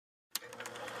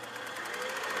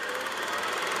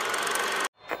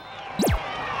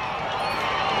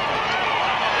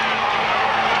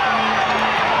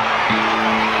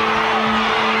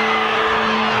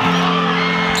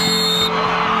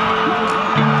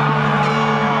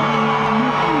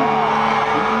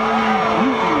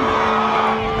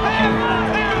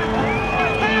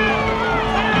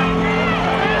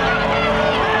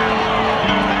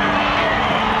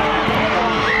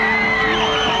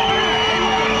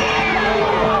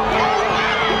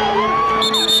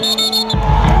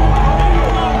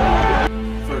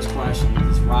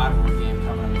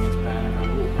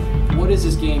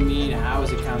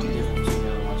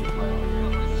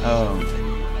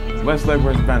Westlake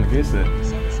versus Banneker, it's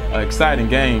an exciting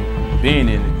game being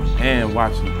in it and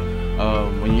watching it.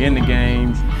 When you're in the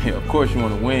game, of course you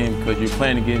want to win because you're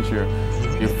playing against your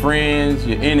friends,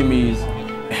 your enemies,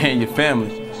 and your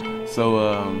family. So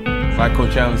like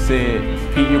Coach Allen said,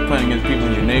 you're playing against people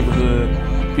in your neighborhood,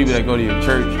 people that go to your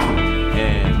church,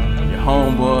 and your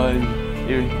homeboys.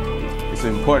 It's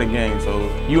an important game, so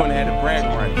you want to have the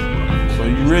bragging rights. So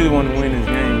you really want to win this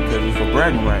game because it's for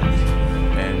bragging rights.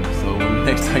 And so when the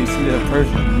next time you see that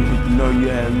person, you know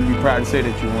you'd be proud to say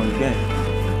that you won the game.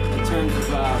 In terms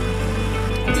of, I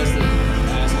guess the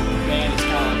band is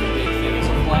kind of like a big thing as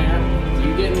a player. Do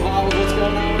you get involved with what's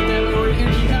going on with them, or you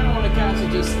kind of want to catch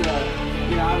it just,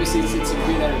 you know, obviously it's a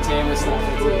good entertainment stuff.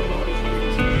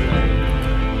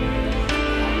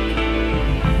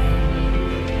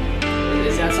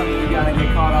 Is that something you got to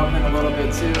get caught up in a little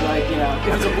bit too? Like, you know,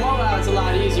 if it's a blowout, it's a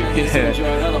lot easier to enjoy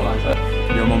it otherwise.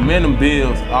 Your momentum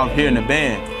builds off hearing the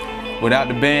band. Without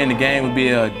the band, the game would be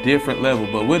a different level,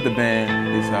 but with the band,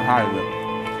 it's a higher level.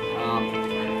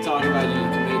 Talking about you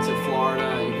committed to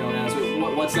Florida, you're going out. So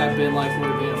what's that been like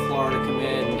for being in Florida,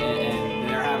 commit, and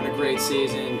they're having a great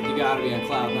season? You got to be on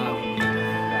cloud nine.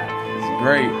 It's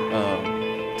great.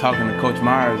 Talking to Coach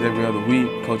Myers every other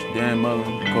week, Coach Dan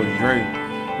Mullen, Coach Dre.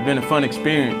 It's been a fun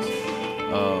experience.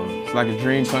 It's like a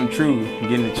dream come true,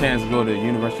 getting the chance to go to the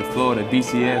University of Florida,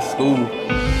 BCS school.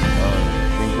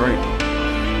 It's been great.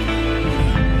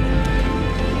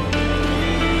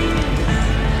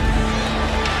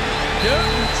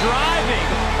 Newton driving,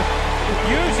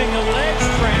 using the leg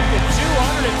strength at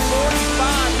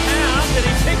 245 pounds, and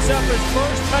he picks up his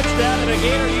first touchdown in a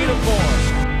Gator uniform.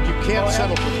 You can't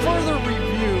settle for further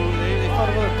review. They caught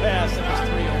another pass that was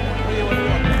 3-1.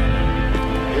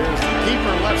 Here's the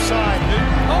keeper left side.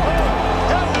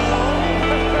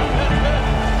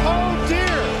 Oh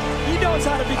dear! He knows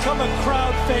how to become a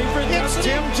crowd favorite. It's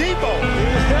Tim Tebow.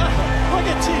 Look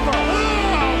at Tebow.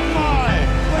 Oh my!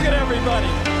 Look at everybody.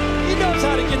 He knows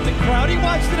how to get the crowd. He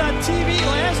watched it on TV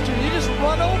last year. He just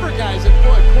run over guys at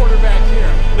quarterback here.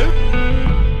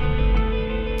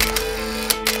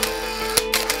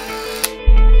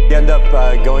 You end up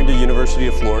going to University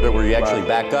of Florida, where you actually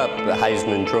back up the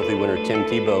Heisman Trophy winner Tim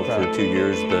Tebow for 2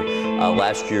 years.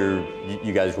 Last year,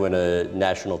 you guys won a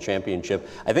national championship.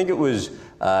 I think it was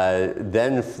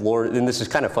then Florida, and this is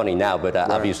kind of funny now, but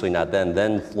obviously not then.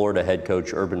 Then Florida head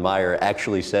coach Urban Meyer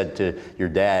actually said to your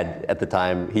dad at the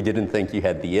time he didn't think you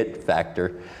had the it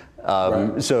factor.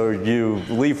 So you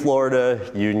leave Florida,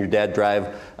 you and your dad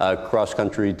drive cross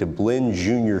country to Blinn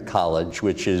Junior College,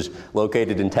 which is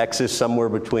located in Texas, somewhere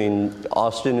between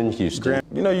Austin and Houston.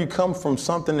 You know, you come from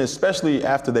something, especially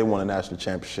after they won a national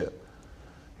championship.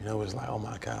 You know, it's like, oh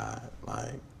my God,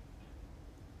 like,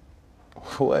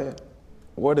 why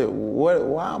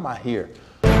am I here?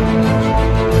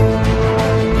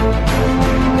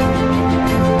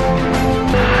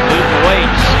 Newton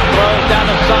waits, throws down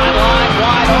the sideline,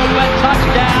 wide open,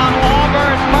 touchdown,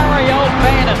 Auburn, Mario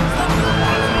Bannon.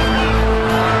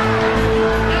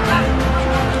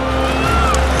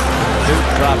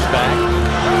 Newton drops back,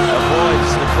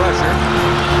 avoids the pressure,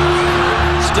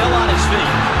 still on his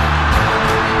feet.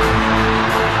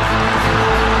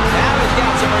 Now he's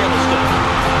got some real estate.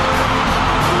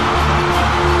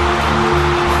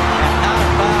 And out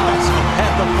of bounds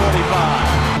at the 45.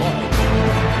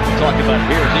 Talk about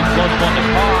here as he floats on the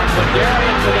car, but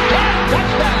Darian for the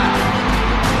touchdown.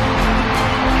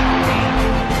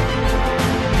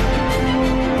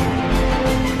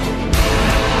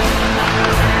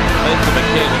 It's to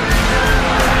McKinnon.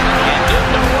 And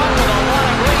Newton runs with a lot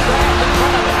of green grass in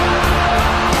front of him.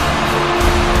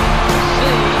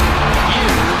 See you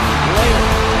later.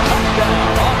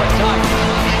 Touchdown, Auburn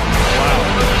Tigers. Wow.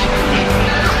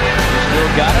 Still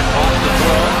got it, off the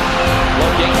throw.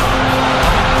 Looking.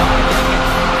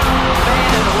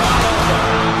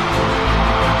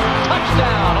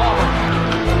 Touchdown, Auburn.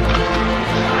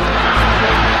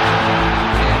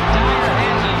 And Dyer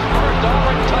has his first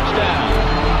Auburn touchdown.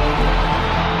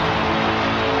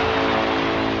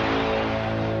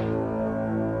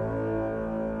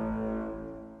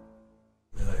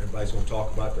 Everybody's going to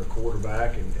talk about their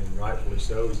quarterback, and rightfully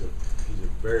so. He's a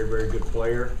very, very good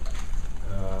player.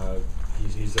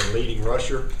 He's a leading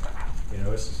rusher. You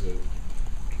know, this is a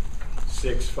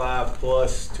 6'5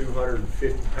 plus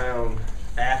 250-pound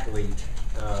athlete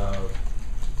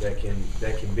that can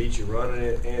beat you running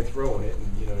it and throwing it.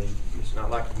 And you know, it's not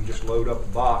like you can just load up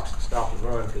the box and stop and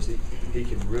run, because he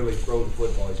can really throw the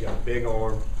football. He's got a big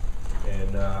arm,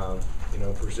 and you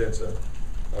know, presents a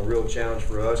real challenge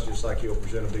for us, just like he'll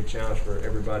present a big challenge for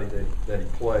everybody that he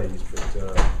plays. But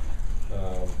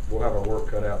we'll have our work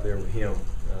cut out there with him.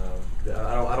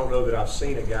 I don't know that I've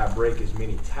seen a guy break as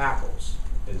many tackles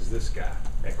as this guy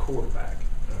at quarterback,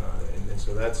 and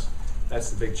so that's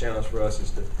the big challenge for us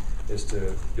is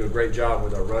to do a great job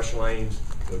with our rush lanes,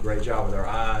 do a great job with our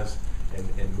eyes,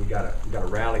 and we gotta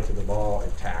rally to the ball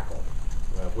and tackle.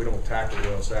 If we don't tackle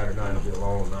well Saturday night, it'll be a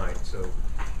long night. So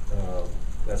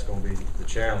that's going to be the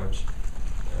challenge.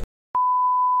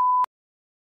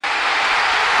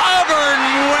 Auburn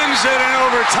wins it in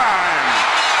overtime.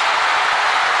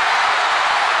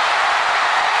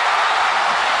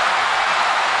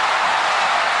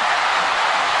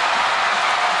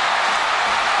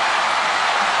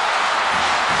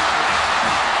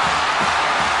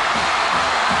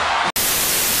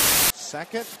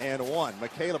 Second and 1.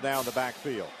 McCaleb down the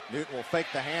backfield. Newton will fake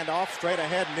the handoff. Straight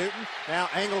ahead, Newton. Now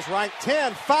angles right.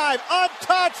 10, 5,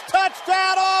 untouched.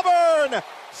 Touchdown, Auburn!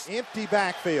 Empty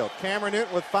backfield. Cameron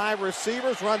Newton with 5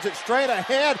 receivers. Runs it straight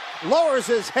ahead. Lowers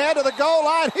his head to the goal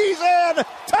line. He's in!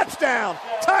 Touchdown!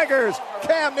 Tigers!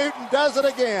 Cam Newton does it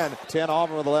again. 10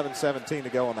 Auburn with 11:17 to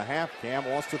go in the half. Cam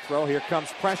wants to throw. Here comes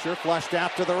pressure. Flushed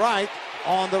out to the right.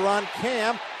 On the run,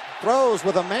 Cam throws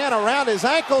with a man around his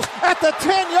ankles at the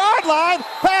 10-yard line.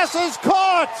 Pass is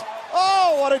caught.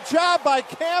 Oh, what a job by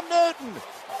Cam Newton.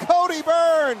 Cody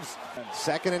Burns. And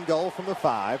second and goal from the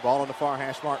 5. Ball on the far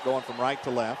hash mark going from right to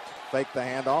left. Fake the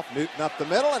handoff. Newton up the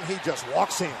middle, and he just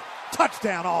walks in.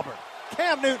 Touchdown, Auburn.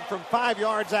 Cam Newton from 5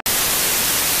 yards out.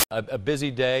 A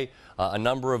busy day, a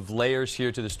number of layers here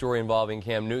to the story involving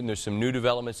Cam Newton. There's some new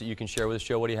developments that you can share with us,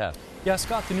 Joe. What do you have? Yeah,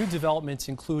 Scott, the new developments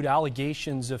include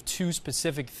allegations of 2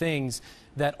 specific things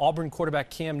that Auburn quarterback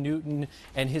Cam Newton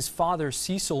and his father,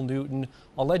 Cecil Newton,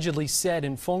 allegedly said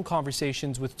in phone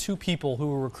conversations with 2 people who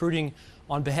were recruiting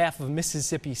on behalf of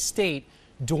Mississippi State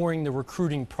during the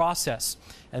recruiting process.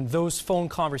 And those phone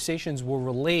conversations were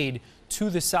relayed to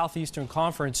the Southeastern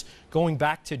Conference going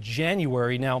back to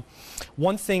January. Now,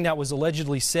 one thing that was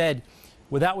allegedly said,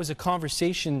 well, that was a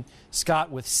conversation, Scott,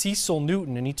 with Cecil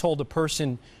Newton, and he told a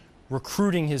person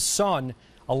recruiting his son,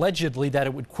 allegedly, that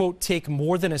it would, quote, take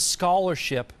more than a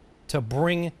scholarship to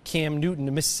bring Cam Newton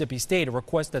to Mississippi State, a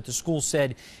request that the school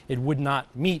said it would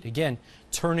not meet. Again,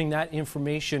 turning that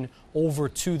information over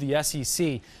to the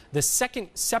SEC. The second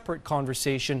separate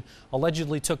conversation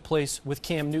allegedly took place with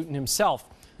Cam Newton himself.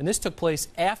 And this took place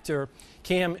after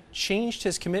Cam changed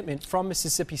his commitment from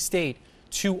Mississippi State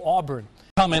to Auburn.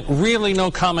 Comment, really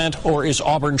no comment, or is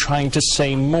Auburn trying to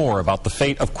say more about the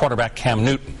fate of quarterback Cam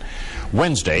Newton?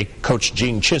 Wednesday, Coach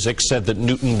Gene Chizik said that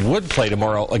Newton would play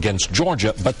tomorrow against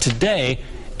Georgia, but today,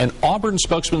 an Auburn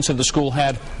spokesman said the school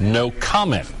had no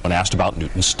comment when asked about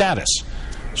Newton's status.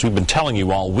 As we've been telling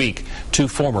you all week, 2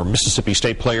 former Mississippi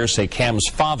State players say Cam's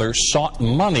father sought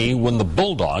money when the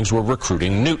Bulldogs were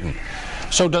recruiting Newton.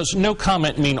 So does no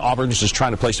comment mean Auburn's just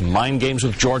trying to play some mind games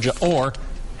with Georgia, or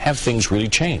have things really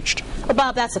changed? Well,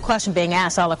 Bob, that's a question being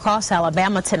asked all across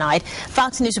Alabama tonight.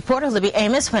 Fox News reporter Libby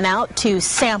Amos went out to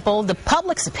sample the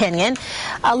public's opinion.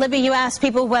 Libby, you asked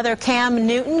people whether Cam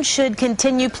Newton should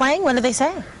continue playing. What did they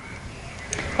say?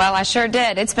 Well, I sure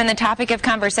did. It's been the topic of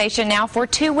conversation now for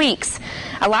 2 weeks.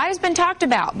 A lot has been talked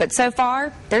about, but so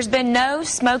far, there's been no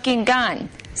smoking gun.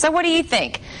 So what do you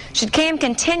think? Should Cam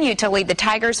continue to lead the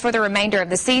Tigers for the remainder of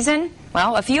the season?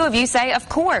 Well, a few of you say, of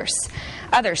course.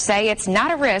 Others say it's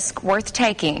not a risk worth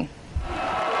taking.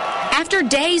 After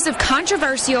days of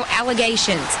controversial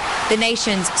allegations, the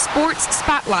nation's sports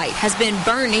spotlight has been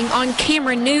burning on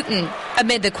Cameron Newton.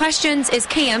 Amid the questions is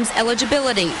Cam's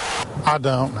eligibility. I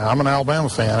don't. I'm an Alabama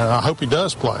fan, and I hope he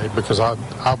does play because I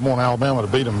want Alabama to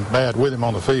beat him bad with him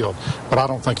on the field, but I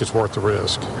don't think it's worth the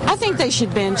risk. I think they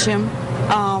should bench him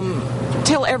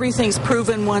till everything's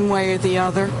proven one way or the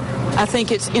other. I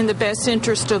think it's in the best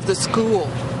interest of the school.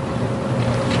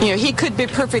 You know, he could be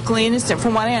perfectly innocent.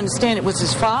 From what I understand, it was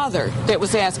his father that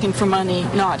was asking for money,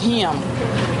 not him.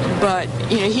 But,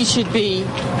 you know, he should be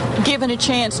given a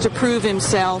chance to prove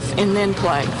himself and then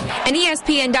play. An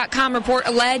ESPN.com report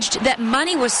alleged that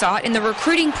money was sought in the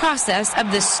recruiting process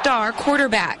of the star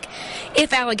quarterback.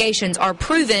 If allegations are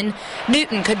proven,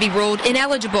 Newton could be ruled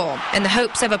ineligible, and the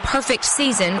hopes of a perfect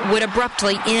season would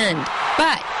abruptly end.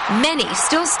 But many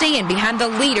still stand behind the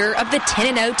leader of the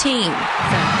 10-0 team.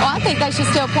 Well, I think they should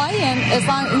still play him as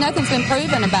long as nothing's been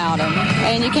proven about him.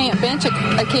 And you can't bench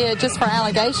a kid just for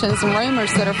allegations and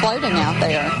rumors that are floating out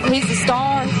there. He's a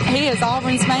star. he is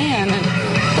Auburn's man, and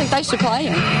I think they should play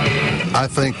him. I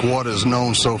think what is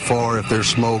known so far, if there's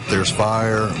smoke, there's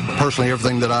fire. Personally,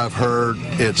 everything that I've heard,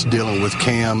 it's dealing with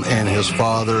Cam and his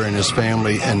father and his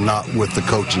family and not with the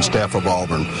coaching staff of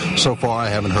Auburn. So far, I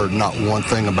haven't heard not one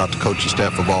thing about the coaching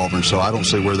staff of Auburn, so I don't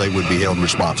see where they would be held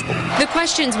responsible. The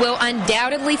questions will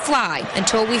undoubtedly fly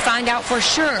until we find out for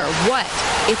sure what,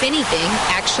 if anything,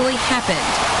 actually happened.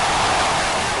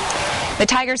 The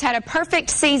Tigers had a perfect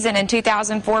season in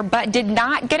 2004, but did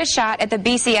not get a shot at the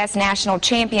BCS National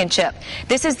Championship.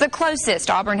 This is the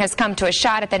closest Auburn has come to a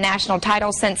shot at the national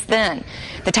title since then.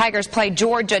 The Tigers play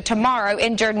Georgia tomorrow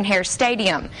in Jordan-Hare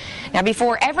Stadium. Now,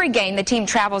 before every game, the team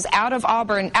travels out of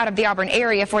the Auburn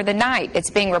area for the night. It's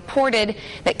being reported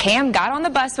that Cam got on the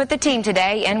bus with the team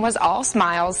today and was all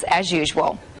smiles as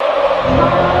usual.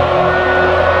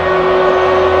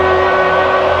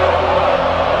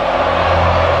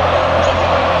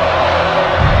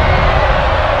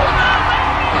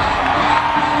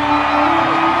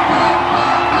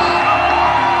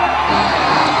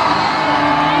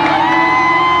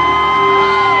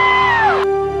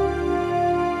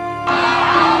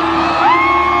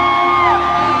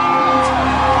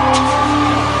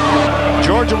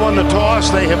 Georgia won the toss.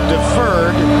 They have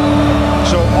deferred,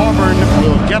 so Auburn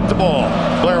will get the ball.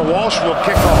 Blair Walsh will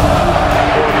kick off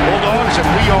for the Bulldogs, and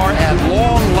we are at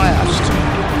long last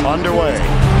underway.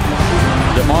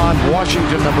 Demond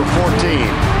Washington, number 14.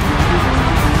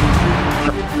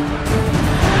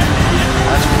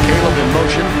 That's Caleb in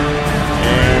motion.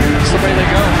 And that's the way they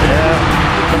go.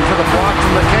 Yeah, look for the block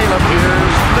from the Caleb.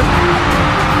 Here's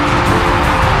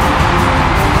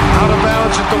out of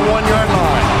bounds at the 1-yard line.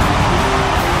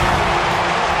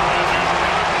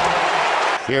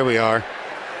 Here we are.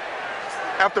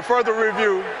 After further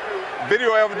review,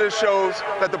 video evidence shows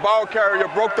that the ball carrier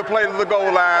broke the plate of the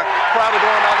goal line prior to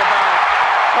going out of bounds.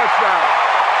 Touchdown.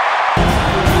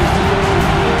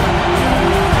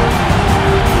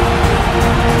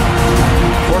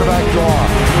 Quarterback draw.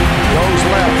 Goes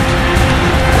left.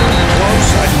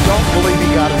 Close. I don't believe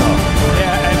he got enough.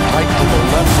 Yeah, and tight to the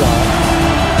left side.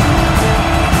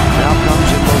 Now comes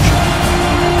in motion.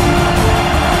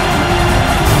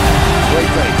 Great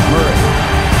fake. Murray.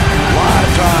 Lot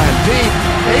of time. Deep.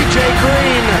 A.J.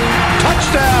 Green.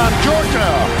 Touchdown,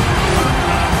 Georgia.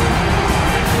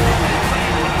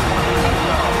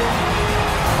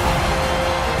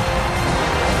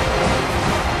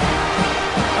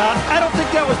 I don't think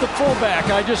that was the fullback.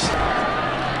 Here's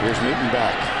Newton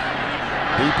back.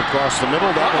 Deep across the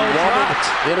middle. That one wobbled.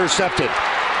 Intercepted.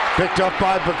 Picked up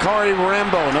by Bakari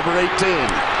Rambo, number 18.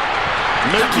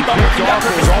 Newton picked off.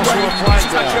 There's also a flag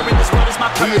down.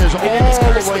 He is all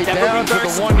the way down to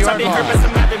the 1-yard line.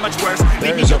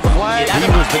 There's a flag. He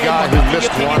was the guy who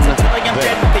missed one there.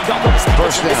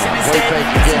 First down. Play fake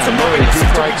again. Murray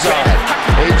deep right side.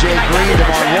 A.J. Green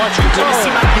on Washington.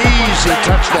 Easy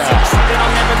touchdown.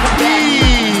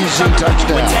 Easy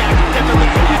touchdown.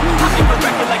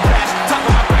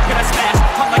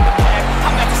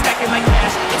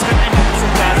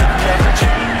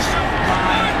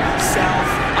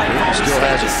 Still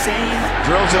has it.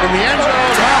 Drills it in the end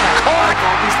zone. Caught.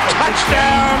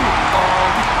 Touchdown.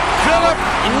 Philip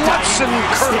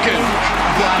Lutzenkirchen.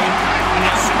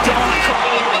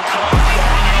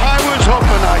 I was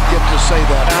hoping I'd get to say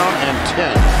that. Down and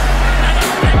 10.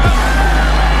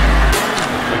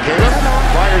 Caleb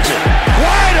fires it.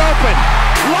 Wide open.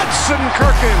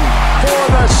 Lutzenkirchen for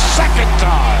the second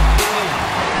time.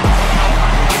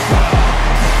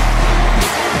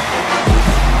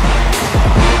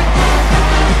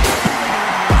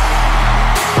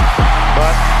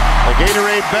 A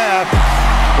Gatorade bath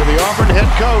for the Auburn head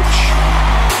coach.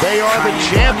 They are the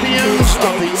champions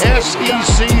of the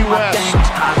SEC West.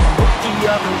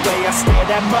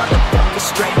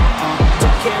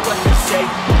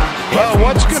 Well,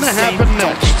 what's going to happen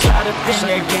next?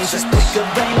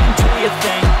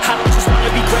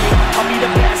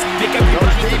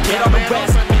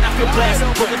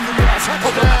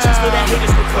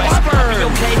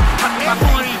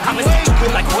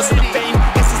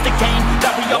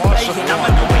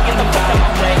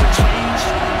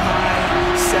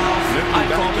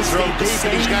 Throw deep,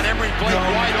 and he's got every plate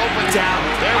wide open.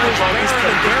 There was Barron,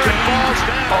 and Barron falls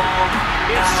down.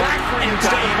 It's Zachary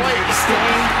instead of Blake.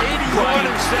 81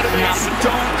 instead of 80.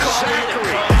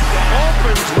 Zachary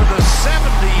opens with a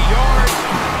 70-yard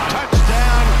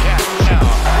touchdown catch.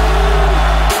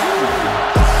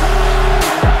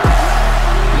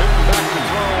 Newton back to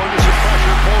throw under some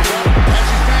pressure, pulls up, has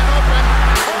his man open.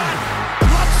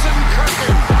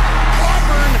 Lutzenkirchen.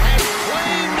 Auburn has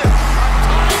claimed a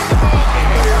tie ball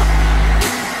game.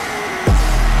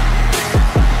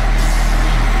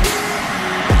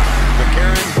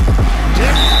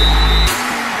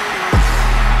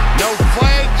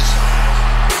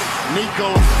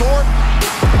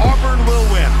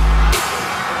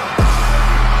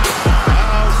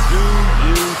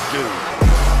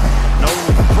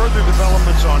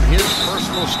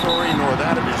 personal story nor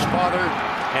that of his father,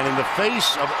 and in the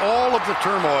face of all of the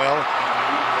turmoil,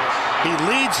 he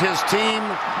leads his team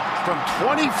from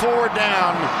 24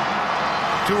 down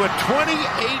to a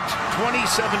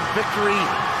 28-27 victory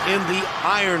in the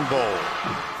Iron Bowl.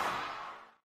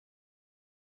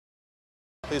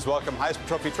 Please welcome Heisman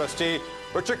Trophy trustee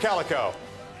Richard Calico.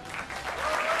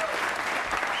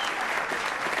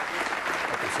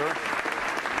 Thank you, sir.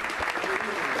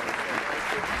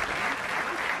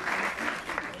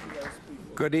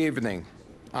 Good evening.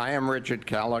 I am Richard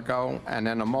Calico, and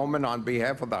in a moment, on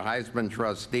behalf of the Heisman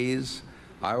trustees,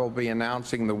 I will be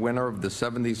announcing the winner of the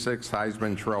 76th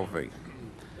Heisman Trophy.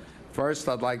 First,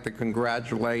 I'd like to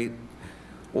congratulate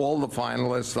all the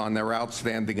finalists on their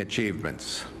outstanding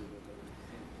achievements.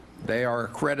 They are a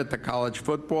credit to college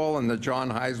football and the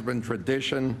John Heisman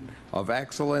tradition of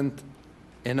excellent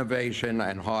innovation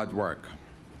and hard work.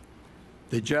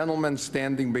 The gentlemen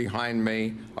standing behind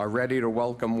me are ready to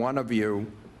welcome one of you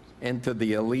into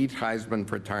the elite Heisman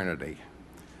fraternity.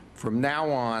 From now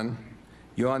on,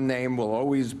 your name will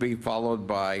always be followed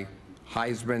by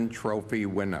Heisman Trophy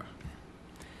winner.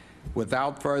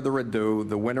 Without further ado,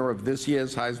 the winner of this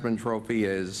year's Heisman Trophy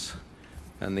is,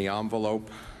 and the envelope.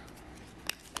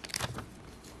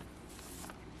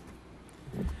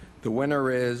 The winner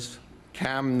is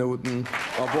Cam Newton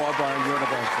of Auburn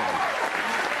University.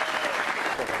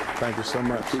 Thank you so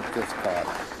much. Keep this card.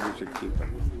 You should keep it.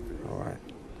 All right.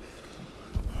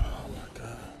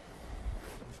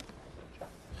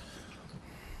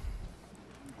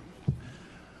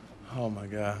 Oh my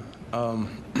God.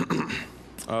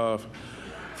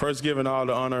 First, giving all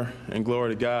the honor and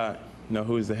glory to God,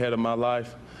 who is the head of my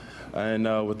life.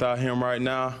 And without him right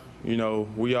now,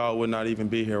 we all would not even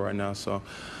be here right now. So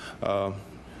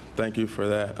thank you for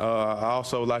that. I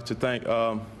also would like to thank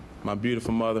my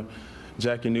beautiful mother,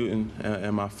 Jackie Newton,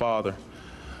 and my father.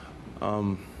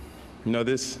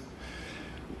 This.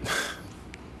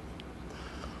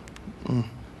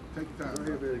 Take your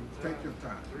time. Take your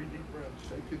time. 3 deep breaths.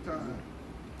 Take your time.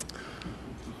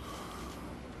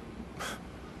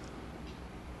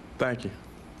 Thank you.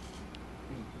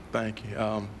 Thank you.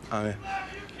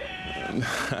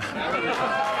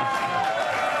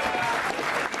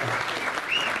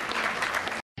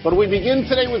 But we begin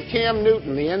today with Cam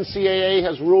Newton. The NCAA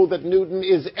has ruled that Newton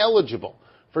is eligible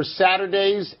for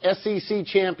Saturday's SEC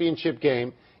Championship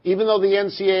game, even though the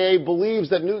NCAA believes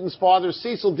that Newton's father,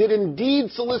 Cecil, did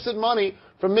indeed solicit money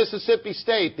from Mississippi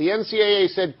State. The NCAA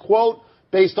said, quote,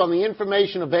 based on the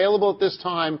information available at this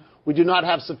time, we do not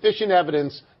have sufficient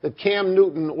evidence that Cam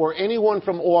Newton or anyone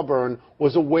from Auburn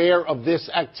was aware of this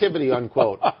activity,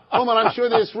 unquote. Holman, I'm sure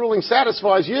this ruling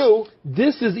satisfies you.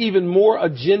 This is even more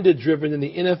agenda-driven than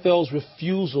the NFL's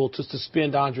refusal to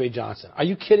suspend Andre Johnson. Are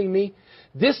you kidding me?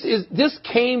 This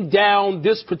came down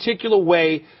this particular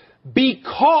way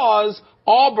because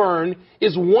Auburn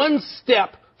is one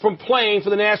step from playing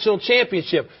for the national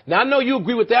championship. Now, I know you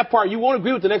agree with that part. You won't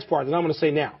agree with the next part that I'm going to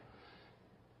say now.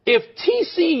 If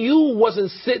TCU wasn't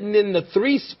sitting in the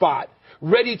 3 spot,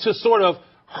 ready to sort of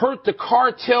hurt the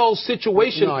cartel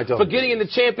situation for getting in the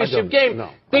championship game,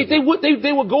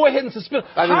 they would go ahead and suspend.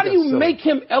 How do you make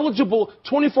him eligible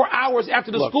 24 hours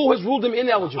after the school has ruled him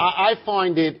ineligible? I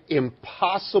find it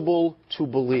impossible to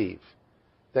believe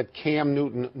that Cam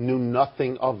Newton knew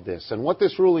nothing of this. And what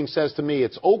this ruling says to me,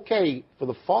 it's okay for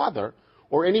the father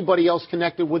or anybody else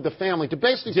connected with the family to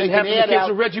basically take an ad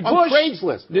out on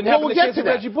Craigslist. We'll get to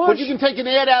that. But you can take an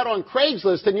ad out on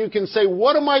Craigslist and you can say,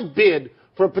 what am I bid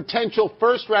for a potential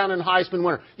first round and Heisman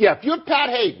winner? Yeah, if you're Pat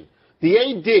Hayden, the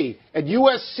AD at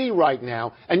USC right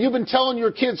now, and you've been telling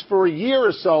your kids for a year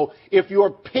or so, if your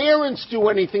parents do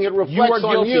anything, it reflects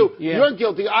on you. Yeah. You're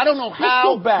guilty. I don't know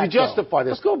how you justify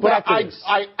this. Let's go back to this.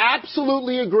 I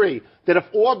absolutely agree that if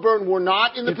Auburn were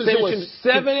not in the position, if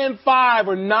they were 7-5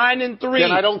 or 9-3,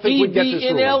 then I don't think we'd get this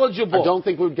ineligible. Ruling. I don't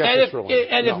think we'd get this ruling.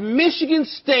 And if Michigan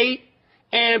State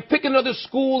and pick another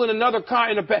school in another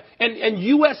kind and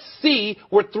USC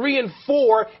were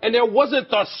 3-4, and there wasn't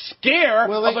the scare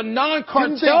of a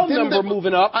non-cartel number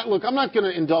moving up. Look, I'm not going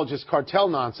to indulge this cartel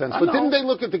nonsense, but didn't they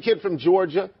look at the kid from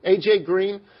Georgia, A.J.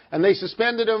 Green, and they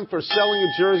suspended him for selling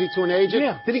a jersey to an agent?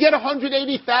 Yeah. Did he get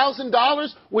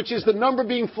 $180,000, which is the number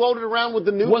being floated around with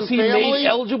the Newton family? Was he made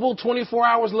eligible 24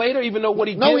 hours later, even though what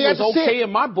he did was okay in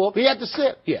my book? He had to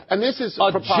sit. Yeah. And this is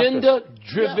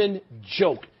agenda-driven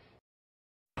joke.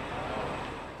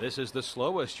 This is the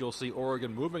slowest you'll see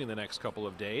Oregon moving in the next couple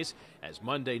of days, as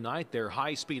Monday night their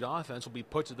high-speed offense will be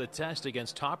put to the test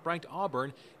against top-ranked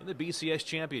Auburn in the BCS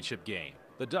Championship game.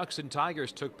 The Ducks and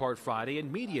Tigers took part Friday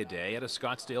in Media Day at a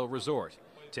Scottsdale resort.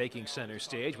 Taking center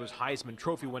stage was Heisman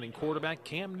Trophy winning quarterback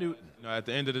Cam Newton. At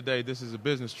the end of the day, this is a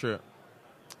business trip.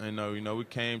 And we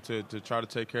came to try to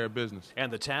take care of business.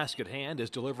 And the task at hand is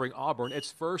delivering Auburn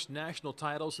its first national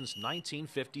title since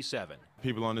 1957.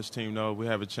 People on this team know we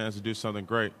have a chance to do something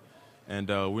great. And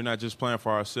we're not just playing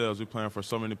for ourselves, we're playing for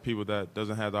so many people that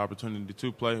doesn't have the opportunity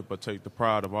to play, but take the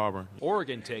pride of Auburn.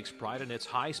 Oregon takes pride in its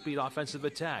high-speed offensive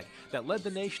attack that led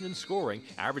the nation in scoring,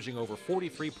 averaging over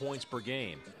 43 points per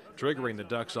game. Triggering the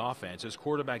Ducks' offense is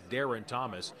quarterback Darren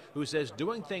Thomas, who says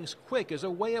doing things quick is a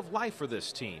way of life for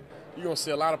this team. You're going to see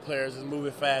a lot of players is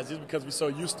moving fast just because we're so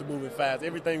used to moving fast.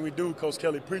 Everything we do, Coach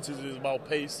Kelly preaches, is about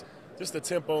pace. Just the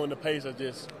tempo and the pace are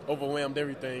just overwhelmed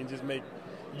everything, just make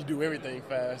you do everything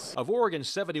fast. Of Oregon's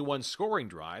 71 scoring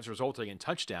drives resulting in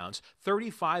touchdowns,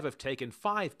 35 have taken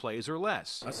 5 plays or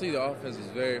less. I see the offense is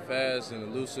very fast and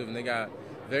elusive, and they got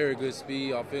very good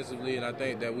speed offensively, and I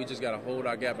think that we just got to hold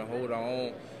our gap and hold our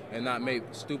own and not make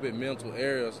stupid mental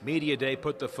errors. Media Day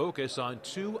put the focus on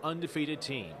 2 undefeated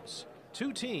teams.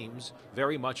 2 teams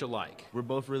very much alike. We're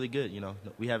both really good,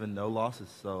 We have no losses,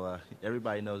 so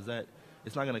everybody knows that.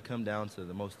 It's not going to come down to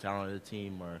the most talented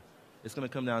team, or it's going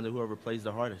to come down to whoever plays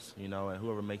the hardest, and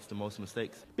whoever makes the most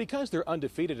mistakes. Because they're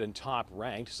undefeated and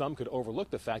top-ranked, some could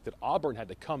overlook the fact that Auburn had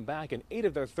to come back in 8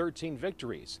 of their 13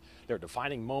 victories. Their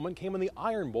defining moment came in the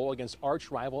Iron Bowl against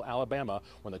arch-rival Alabama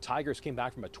when the Tigers came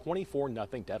back from a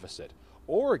 24-0 deficit.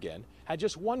 Oregon had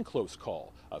just one close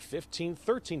call, a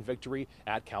 15-13 victory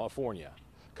at California.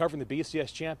 Covering the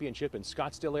BCS Championship in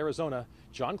Scottsdale, Arizona,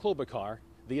 John Klobuchar,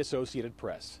 The Associated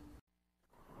Press.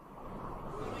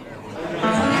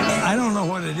 I don't know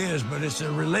what it is, but it's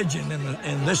a religion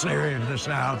in this area of the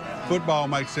South. Football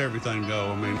makes everything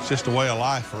go. It's just a way of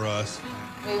life for us.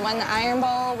 We won the Iron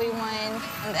Bowl. We won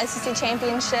the SEC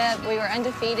Championship. We were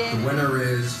undefeated. The winner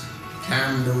is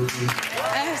Cam Newton.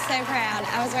 I'm so proud.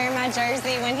 I was wearing my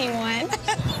jersey when he won.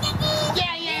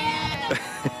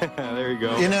 There you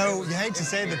go. You hate to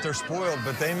say that they're spoiled,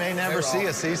 but they may never see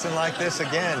a season like this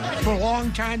again. For a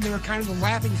long time, they were kind of the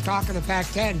laughing stock of the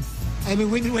Pac-10. We've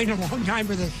been waiting a long time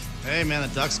for this. Hey, man,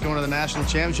 the Ducks going to the national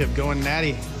championship, going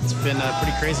natty. It's been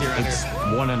pretty crazy around here. It's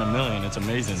 1 in a million. It's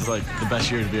amazing. It's like the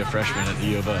best year to be a freshman at the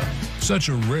U of O. Such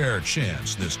a rare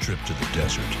chance, this trip to the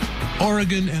desert.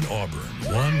 Oregon and Auburn,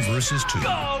 1 versus 2.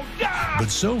 Go, But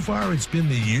so far, it's been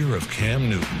the year of Cam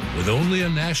Newton, with only a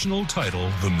national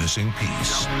title the missing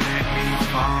piece.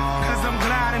 Cause I'm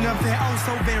gliding up there, oh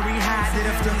so very high, that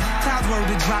if the clouds were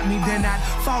to drop me, then I'd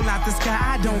fall out the sky.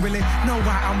 I don't really know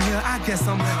why I'm here. I guess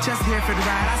I'm just here for the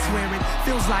ride. I swear it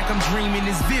feels like I'm dreaming.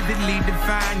 It's vividly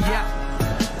defined, yeah.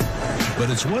 But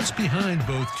it's what's behind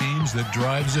both teams that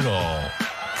drives it all.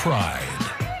 Pride.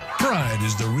 Pride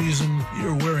is the reason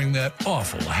you're wearing that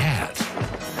awful hat.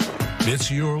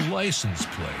 It's your license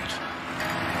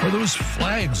plate. Or those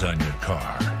flags on your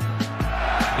car.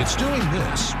 It's doing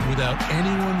this without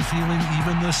anyone feeling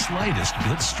even the slightest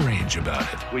bit strange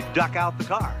about it. We duck out the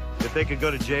car. If they could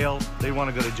go to jail, they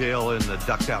want to go to jail in the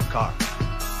ducked out car.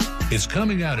 It's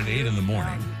coming out at 8 in the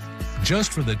morning,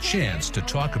 just for the chance to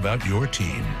talk about your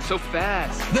team. So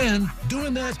fast. Then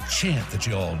doing that chant that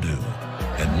you all do,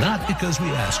 and not because we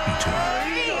ask you to.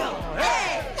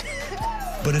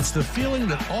 But it's the feeling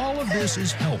that all of this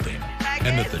is helping,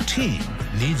 and that the team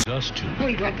needs us to.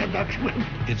 We let the Ducks win.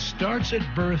 It starts at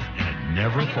birth and it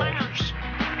never falters.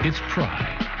 It's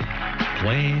pride,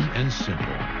 plain and simple.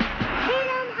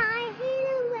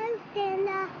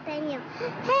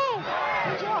 Hey!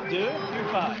 Good job, dude.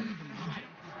 You're fine.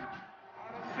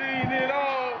 I've seen it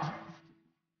all.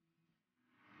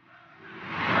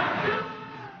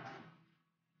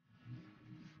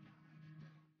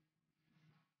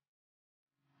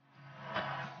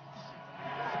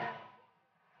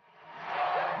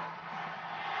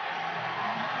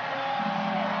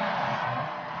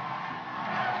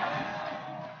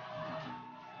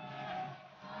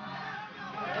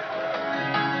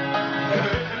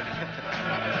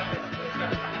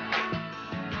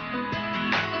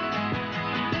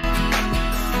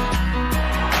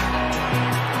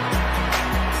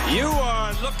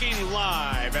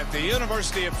 Live at the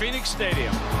University of Phoenix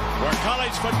Stadium, where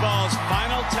college football's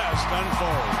final test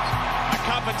unfolds. A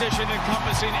competition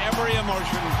encompassing every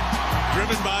emotion,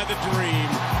 driven by the dream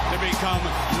to become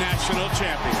national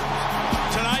champions.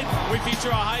 Tonight, we feature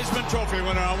a Heisman Trophy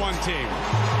winner on one team,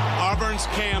 Auburn's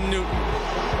Cam Newton,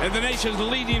 and the nation's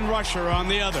leading rusher on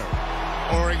the other,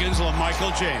 Oregon's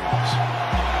LaMichael James.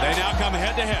 They now come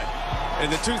head-to-head in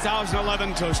the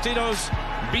 2011 Tostitos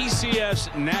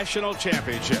BCS National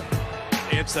Championship.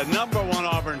 It's the #1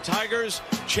 Auburn Tigers,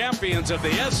 champions of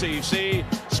the SEC,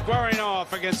 squaring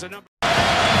off against the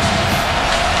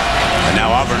And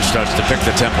now Auburn starts to pick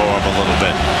the tempo up a little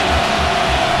bit.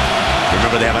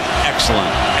 Remember, they have an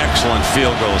excellent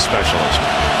field goal specialist.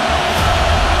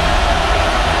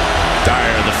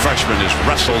 Dyer, the freshman, is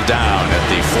wrestled down at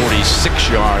the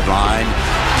 46-yard line.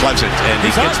 Pleasant, and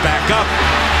he gets back up.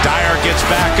 Dyer gets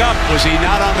back up. Was he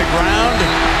not on the ground?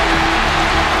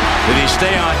 Did he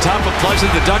stay on top of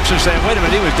Pleasant? The Ducks are saying, wait a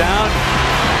minute, he was down.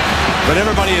 But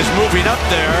everybody is moving up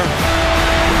there.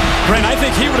 Brent, I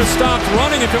think he would have stopped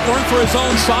running if it weren't for his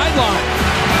own sideline.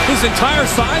 His entire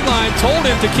sideline told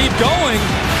him to keep going.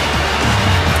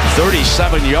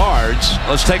 37 yards.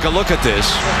 Let's take a look at this.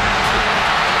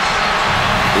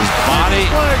 His body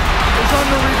is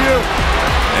under review.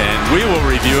 And we will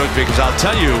review it because I'll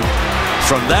tell you,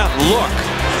 from that look,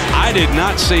 I did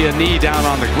not see a knee down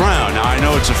on the ground. Now, I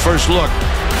know it's a first look,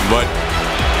 but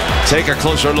take a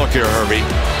closer look here, Herbie.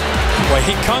 Well,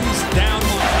 he comes down.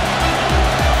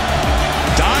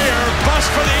 Dyer, bust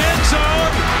for the end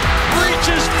zone.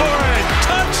 Reaches for it.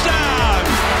 Touchdown.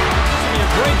 A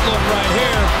great look right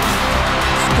here.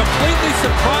 It's completely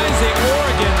surprising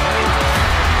Oregon.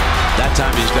 That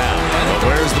time he's down. But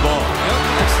where's the ball?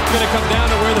 It's going to come down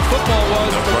to where the football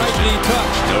was. No the right knee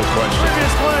touched. No question.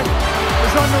 Previous play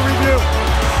is under review.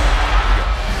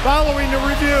 Following the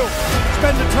review, it's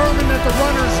been determined that the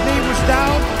runner's knee was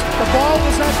down. The ball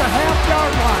was at the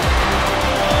half-yard line.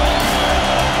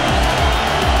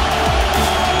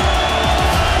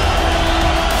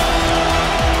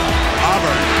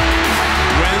 Auburn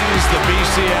wins the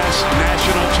BCS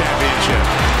National Championship.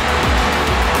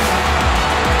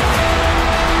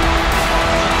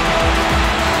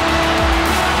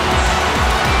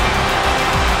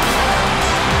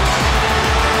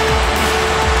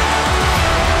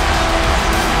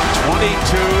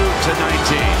 To 19.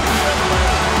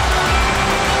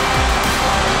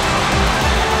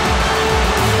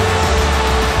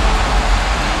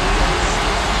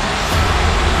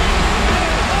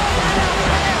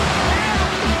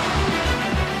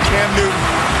 Cam Newton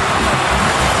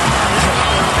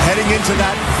heading into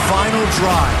that final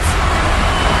drive.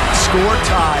 Score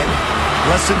tied.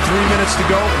 Less than 3 minutes to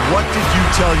go. What did you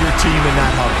tell your team in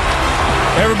that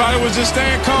huddle? Everybody was just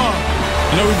staying calm.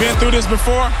 You know, we've been through this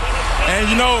before. And,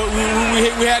 you know,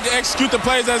 we had to execute the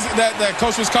plays that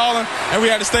coach was calling, and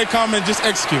we had to stay calm and just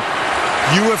execute.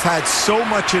 You have had so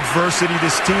much adversity.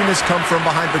 This team has come from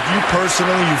behind, but you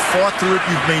personally, you fought through it.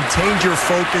 You've maintained your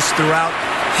focus throughout.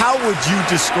 How would you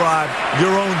describe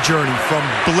your own journey from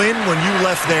Blinn when you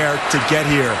left there to get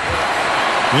here?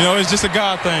 You know, it's just a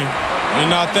God thing. You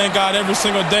know, I thank God every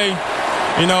single day.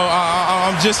 You know,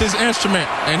 I'm just his instrument,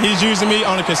 and he's using me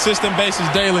on a consistent basis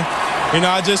daily. You know,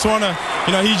 I just want to,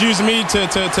 you know, he's using me to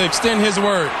extend his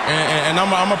word. And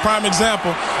I'm a prime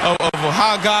example of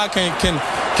how God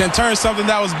can turn something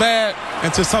that was bad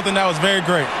into something that was very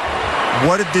great.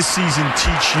 What did this season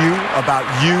teach you about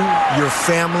you, your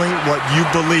family, what you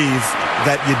believe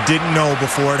that you didn't know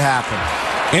before it happened?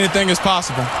 Anything is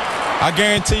possible. I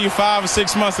guarantee you 5 or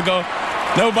 6 months ago,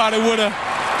 nobody would have,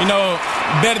 you know,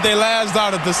 betted their last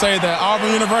dollar to say that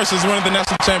Auburn University is winning the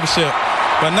national championship.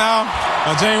 But now,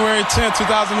 on January 10,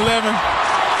 2011,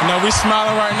 you know, we're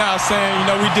smiling right now saying, you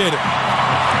know, we did it.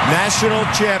 National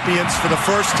champions for the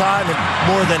first time in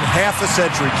more than half a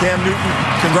century. Cam Newton,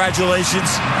 congratulations.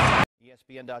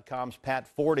 ESPN.com's Pat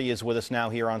Forty is with us now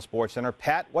here on SportsCenter.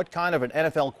 Pat, what kind of an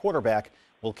NFL quarterback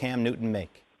will Cam Newton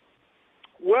make?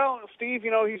 Well, Steve, you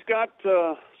know, he's got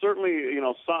certainly, you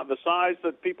know, the size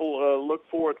that people look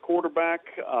for at quarterback.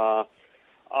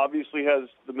 Obviously has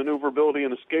the maneuverability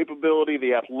and escapability,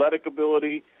 the athletic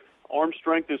ability. Arm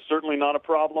strength is certainly not a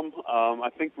problem. I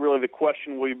think really the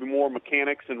question will be more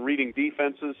mechanics and reading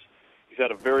defenses. He's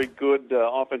had a very good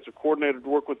offensive coordinator to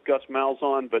work with, Gus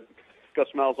Malzahn, but Gus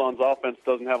Malzahn's offense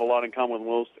doesn't have a lot in common with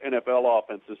most NFL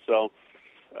offenses. So,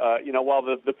 you know, while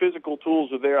the physical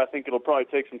tools are there, I think it'll probably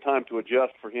take some time to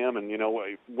adjust for him. And, you know,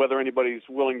 whether anybody's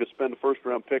willing to spend a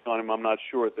first-round pick on him, I'm not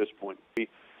sure at this point.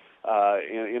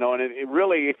 You know, and it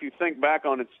really, if you think back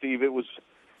on it, Steve, it was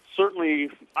certainly,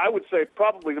 I would say,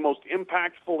 probably the most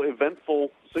impactful,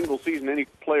 eventful single season any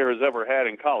player has ever had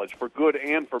in college, for good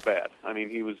and for bad. I mean,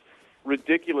 he was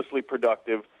ridiculously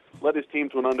productive, led his team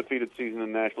to an undefeated season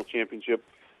in the national championship,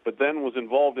 but then was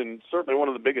involved in certainly one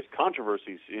of the biggest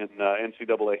controversies in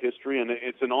NCAA history, and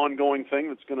it's an ongoing thing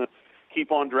that's going to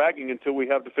keep on dragging until we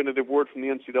have definitive word from the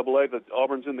NCAA that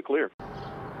Auburn's in the clear.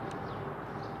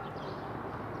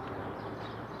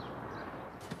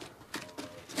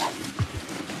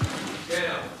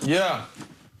 Yeah.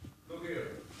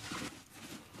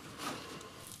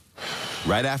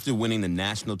 Right after winning the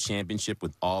national championship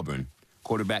with Auburn,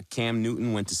 quarterback Cam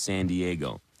Newton went to San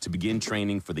Diego. to begin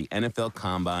training for the NFL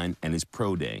Combine and his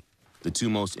Pro Day, the two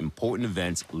most important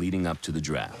events leading up to the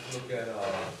draft.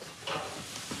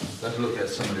 Let's look at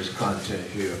some of this content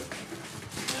here.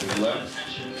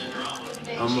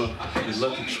 I'm a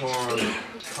Lucky Charm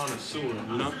connoisseur,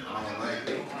 you know?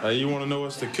 You want to know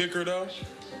what's the kicker, though?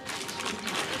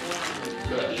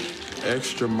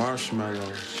 Extra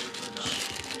marshmallows.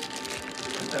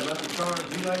 That Lucky Charm,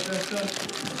 do you like that stuff?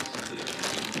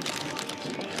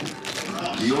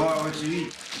 You are what you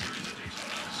eat.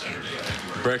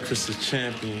 Breakfast of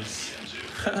Champions.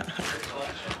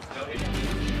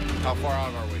 How far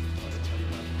out are we?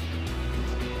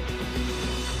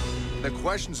 The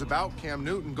questions about Cam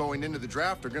Newton going into the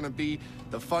draft are going to be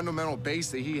the fundamental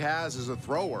base that he has as a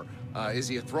thrower. Is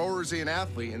he a thrower or is he an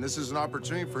athlete? And this is an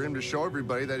opportunity for him to show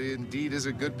everybody that he indeed is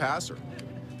a good passer.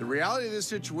 The reality of this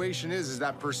situation is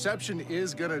that perception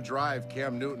is going to drive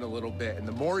Cam Newton a little bit. And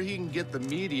the more he can get the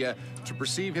media to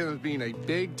perceive him as being a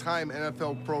big-time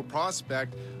NFL pro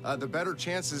prospect, the better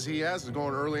chances he has of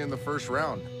going early in the first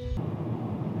round.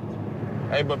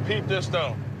 Hey, but peep this,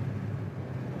 though.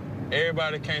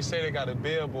 Everybody can't say they got a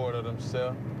billboard of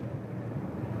themselves,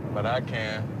 but I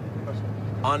can.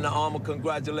 Under Armour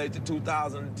congratulates the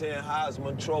 2010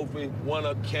 Heisman Trophy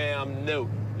winner Cam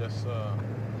Newton. Yes, sir.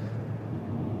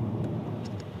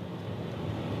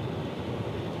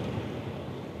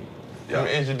 Let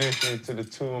me introduce you to the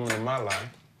two women in my life.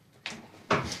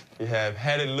 You have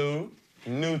Hattie Lou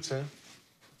Newton,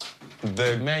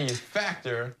 the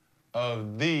manufacturer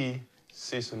of the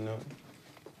Cecil Newton.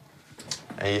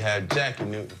 And you have Jackie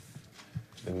Newton,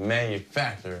 the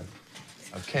manufacturer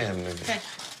of Cam Newton.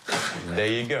 There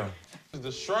you go. This is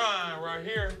the shrine right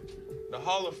here, the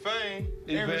Hall of Fame,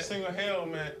 every single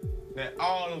helmet that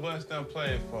all of us done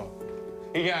played for.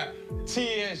 He got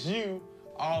TSU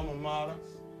alma mater.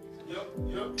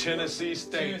 Yep. Tennessee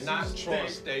State, not Troy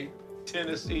State.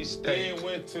 Tennessee State. Then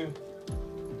went to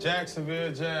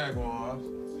Jacksonville Jaguars.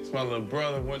 My little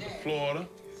brother went to Florida.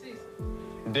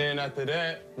 Then after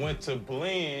that, went to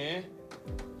Blinn.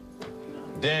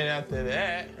 Then after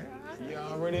that, you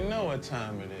already know what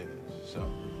time it is. So,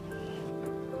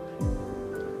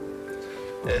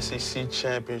 SEC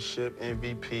Championship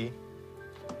MVP.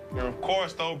 And of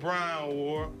course, the O'Brien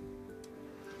Award,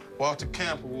 Walter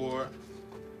Camp Award.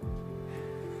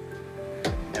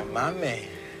 And my man,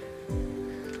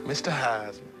 Mr.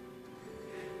 Heisman.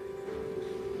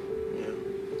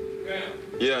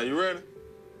 Yeah, you ready?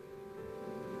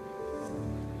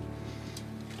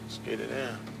 Let's get it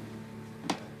in.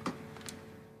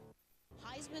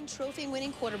 Heisman Trophy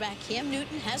winning quarterback Cam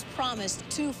Newton has promised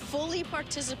to fully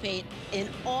participate in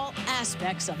all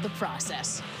aspects of the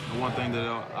process. The one thing that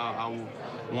I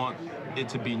want it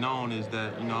to be known is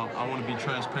that, you know, I want to be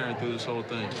transparent through this whole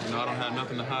thing. You know, I don't have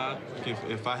nothing to hide.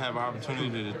 If I have an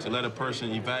opportunity to let a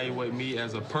person evaluate me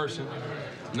as a person,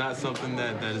 not something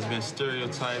that has been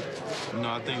stereotyped, you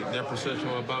know, I think their perception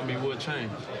about me would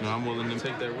change. You know, I'm willing to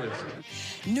take that risk.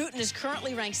 Newton is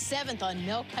currently ranked 7th on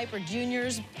Mel Kiper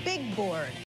Jr.'s big board.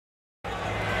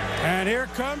 And here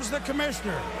comes the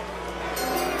commissioner.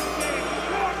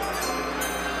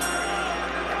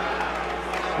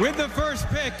 With the first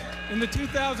pick in the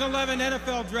 2011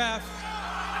 NFL Draft,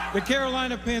 the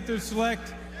Carolina Panthers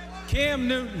select Cam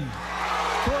Newton,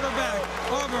 quarterback,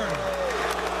 Auburn.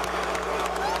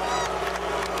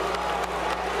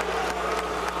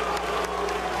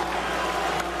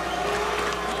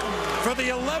 For the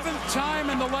 11th time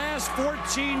in the last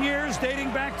 14 years,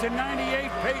 dating back to '98,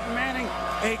 Peyton Manning,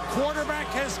 a quarterback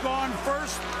has gone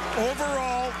first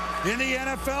overall in the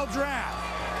NFL Draft.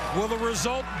 Will the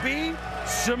result be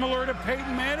similar to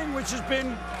Peyton Manning, which has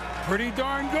been pretty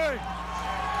darn good?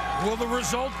 Will the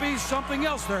result be something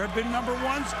else? There have been number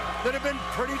ones that have been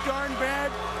pretty darn bad.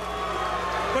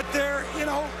 But there, you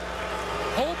know,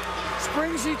 hope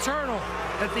springs eternal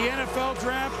at the NFL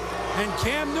Draft. And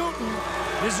Cam Newton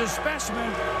is a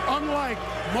specimen unlike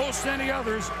most any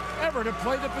others ever to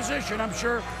play the position. I'm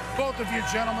sure both of you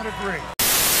gentlemen agree.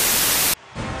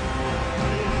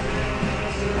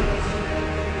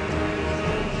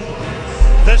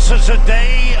 This is a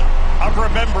day of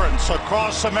remembrance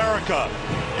across America.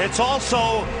 It's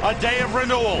also a day of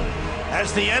renewal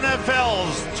as the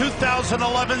NFL's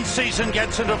 2011 season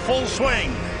gets into full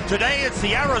swing. Today it's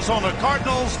the Arizona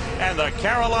Cardinals and the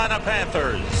Carolina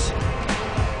Panthers.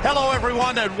 Hello,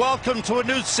 everyone, and welcome to a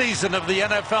new season of the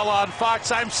NFL on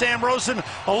Fox. I'm Sam Rosen,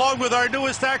 along with our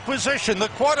newest acquisition, the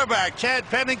quarterback, Chad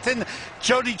Pennington.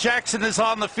 Jody Jackson is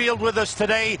on the field with us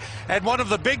today, and one of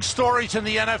the big stories in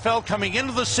the NFL coming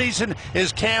into the season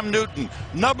is Cam Newton,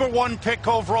 #1 pick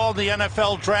overall in the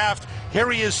NFL Draft. Here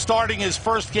he is starting his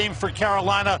first game for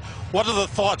Carolina. What are the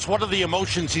thoughts? What are the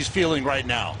emotions he's feeling right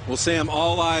now? Well, Sam,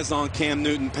 all eyes on Cam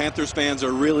Newton. Panthers fans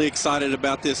are really excited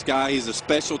about this guy. He's a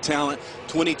special talent.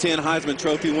 2010 Heisman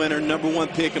Trophy winner,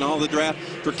 #1 pick in all the draft.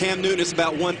 For Cam Newton, it's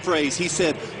about one phrase. He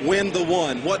said, win the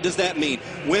one. What does that mean?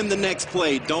 Win the next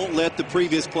play. Don't let the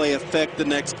previous play affect the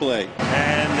next play.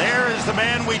 And there is the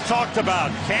man we talked about,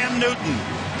 Cam Newton,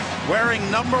 wearing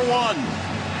 #1.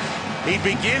 He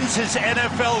begins his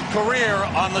NFL career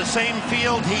on the same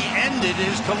field he ended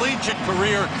his collegiate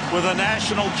career with a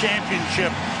national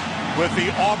championship with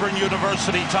the Auburn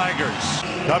University Tigers.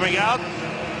 Coming out,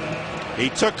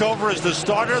 he took over as the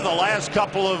starter the last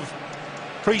couple of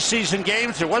preseason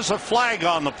games. There was a flag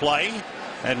on the play,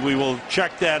 and we will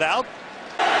check that out.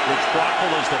 Rich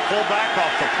Brockle is the fullback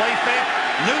off the play fake.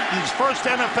 Newton's first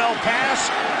NFL pass,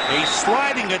 a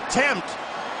sliding attempt.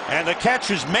 And the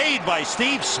catch is made by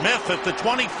Steve Smith at the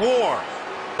 24.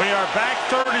 We are back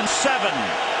 3rd and 7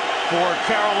 for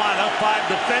Carolina. 5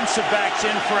 defensive backs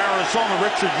in for Arizona.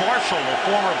 Richard Marshall, the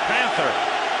former Panther,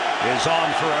 is on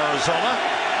for Arizona.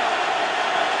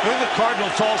 Look at the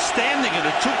Cardinals all standing in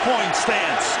a 2-point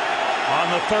stance on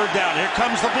the 3rd down. Here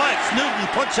comes the blitz. Newton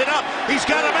puts it up. He's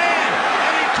got a man,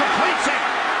 and he completes it.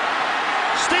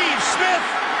 Steve Smith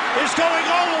is going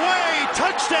all the way.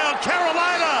 Touchdown,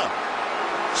 Carolina.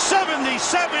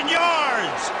 77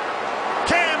 yards.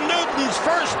 Cam Newton's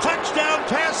first touchdown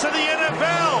pass of the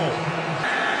NFL.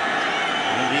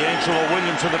 And D'Angelo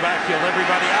Williams to the backfield.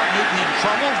 Everybody out. Newton in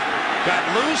trouble. Got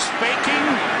loose, faking.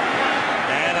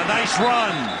 And a nice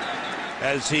run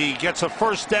as he gets a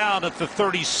first down at the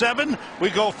 37. We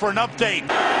go for an update.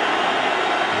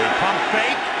 The pump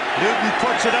fake. Newton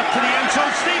puts it up to the end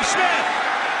zone. Steve Smith.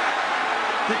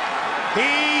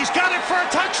 He's got it for a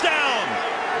touchdown.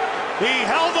 He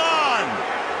held on.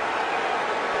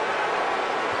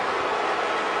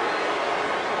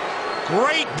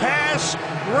 Great pass,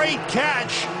 great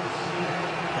catch.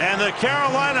 And the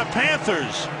Carolina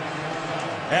Panthers,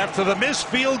 after the missed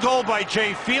field goal by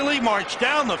Jay Feely, marched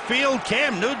down the field.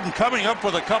 Cam Newton coming up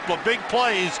with a couple of big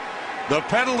plays. The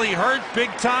penalty hurt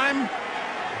big time.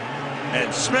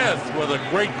 And Smith with a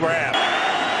great grab.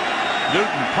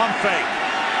 Newton pump fake.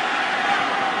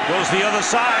 Goes the other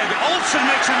side. Olsen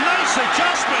makes a nice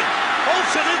adjustment.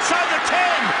 Olsen inside the 10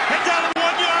 and down the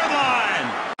 1-yard line.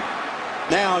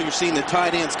 Now you're seeing the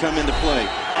tight ends come into play.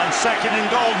 On 2nd and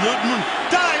goal, Newton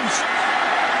dives.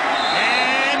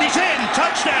 And he's in.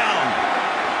 Touchdown.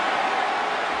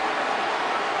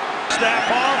 Snap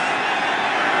off.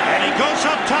 And he goes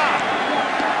up top.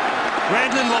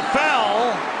 Brandon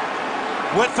LaFell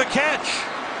with the catch.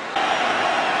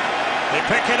 They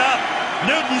pick it up.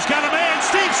 Newton's got a man.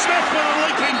 Steve Smith with a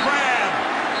leaping grab.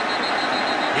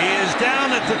 He is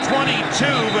down at the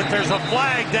 22, but there's a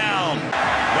flag down.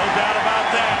 No doubt about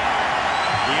that.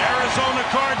 The Arizona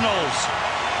Cardinals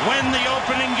win the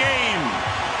opening game.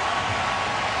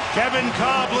 Kevin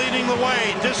Cobb leading the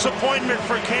way. Disappointment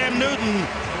for Cam Newton.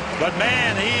 But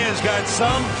man, he has got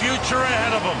some future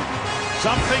ahead of him.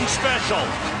 Something special.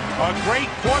 A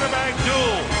great quarterback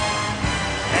duel.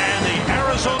 And the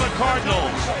Arizona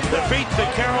Cardinals defeat the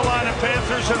Carolina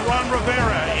Panthers and Ron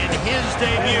Rivera in his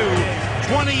debut,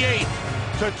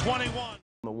 28-21.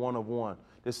 The one of one.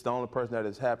 This is the only person that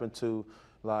has happened to.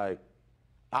 Like,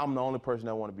 I'm the only person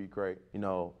that want to be great. You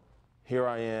know, here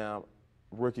I am,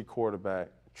 rookie quarterback,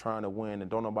 trying to win,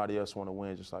 and don't nobody else want to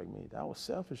win just like me. That was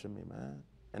selfish of me, man.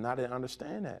 And I didn't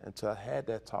understand that until I had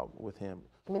that talk with him.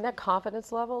 I mean, that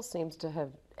confidence level seems to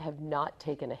have not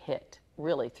taken a hit,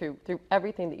 really, through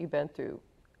everything that you've been through.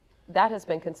 That has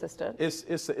been consistent.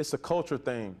 It's a culture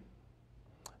thing.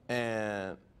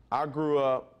 And I grew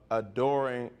up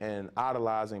adoring and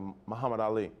idolizing Muhammad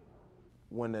Ali.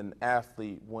 When an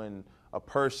athlete, when a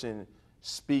person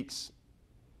speaks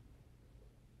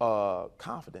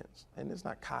confidence, and it's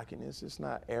not cockiness, it's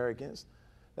not arrogance,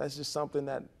 that's just something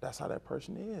that's how that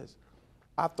person is.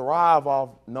 I thrive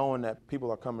off knowing that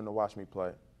people are coming to watch me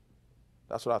play.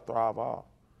 That's what I thrive off.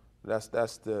 That's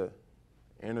the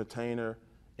entertainer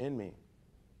in me.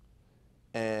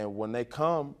 And when they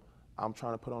come, I'm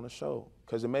trying to put on a show.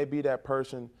 Because it may be that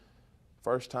person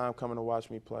first time coming to watch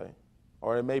me play.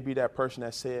 Or it may be that person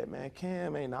that said, man,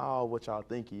 Cam ain't all what y'all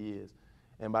think he is.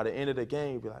 And by the end of the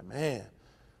game, you'll be like, man,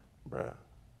 bruh,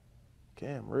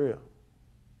 Cam real.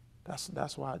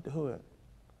 That's why I do it.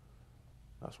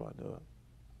 That's why I do it.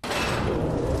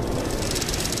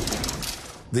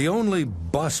 The only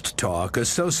bust talk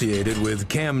associated with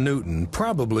Cam Newton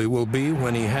probably will be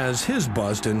when he has his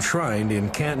bust enshrined in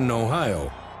Canton, Ohio,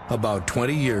 about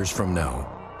 20 years from now.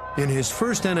 In his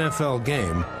first NFL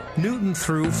game, Newton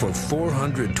threw for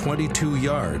 422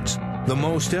 yards, the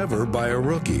most ever by a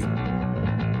rookie.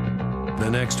 The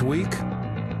next week,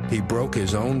 he broke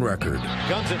his own record.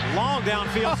 Guns it long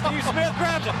downfield. Steve Smith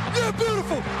grabs it. Yeah,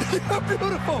 beautiful. Yeah,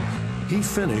 beautiful. He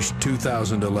finished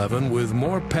 2011 with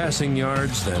more passing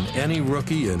yards than any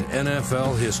rookie in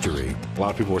NFL history. A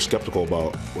lot of people were skeptical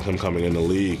about him coming in the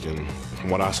league, and from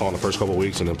what I saw in the first couple of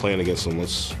weeks and then playing against him,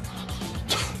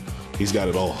 he's got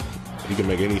it all. He can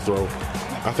make any throw.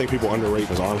 I think people underrate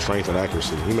his arm strength and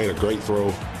accuracy. He made a great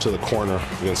throw to the corner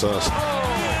against us.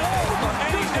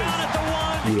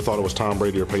 You would have thought it was Tom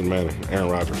Brady or Peyton Manning, Aaron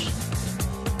Rodgers.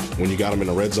 When you got him in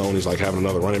the red zone, he's like having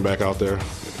another running back out there,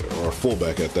 or a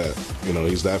fullback at that. You know,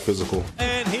 he's that physical.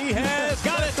 And he has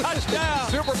got a touchdown.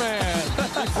 Superman.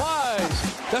 He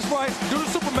flies. That's right. Do the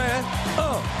Superman.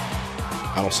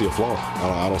 I don't see a flaw.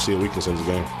 I don't see a weakness in his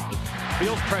game.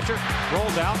 Feels pressure,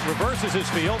 rolls out, reverses his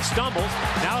field, stumbles,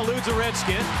 now eludes a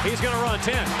Redskin. He's going to run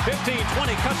 10, 15,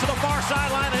 20, cuts to the far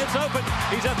sideline, and it's open.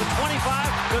 He's at the 25,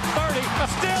 the 30,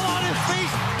 still on his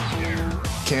feet.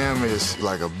 Cam is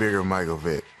like a bigger Michael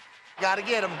Vick. Gotta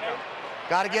get him.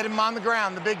 Gotta get him on the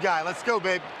ground, the big guy. Let's go,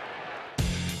 babe.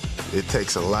 It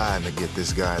takes a lot to get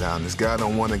this guy down. This guy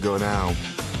don't want to go down.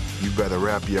 You better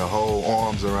wrap your whole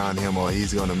arms around him or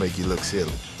he's going to make you look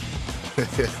silly.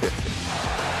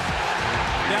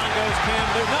 Down goes Cam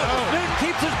Newton. No, Newton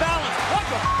keeps his balance. What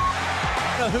the?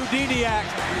 A Houdini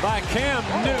act by Cam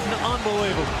Newton.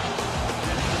 Unbelievable.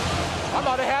 I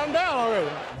thought they had him down already.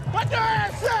 Put your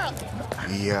ass up!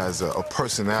 He has a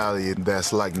personality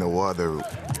that's like no other.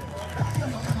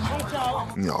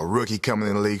 You know, a rookie coming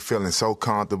in the league feeling so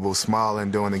comfortable,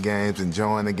 smiling during the games,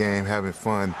 enjoying the game, having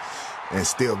fun, and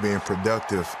still being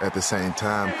productive at the same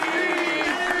time.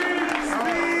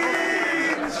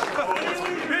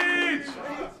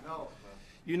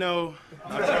 You know,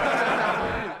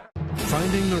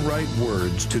 finding the right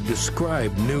words to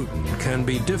describe Newton can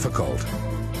be difficult,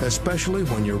 especially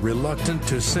when you're reluctant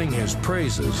to sing his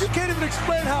praises. You can't even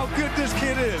explain how good this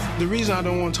kid is. The reason I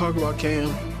don't want to talk about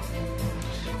Cam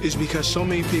is because so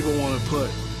many people want to put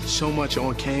so much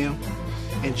on Cam,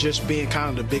 and just being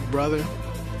kind of the big brother,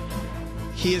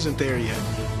 he isn't there yet.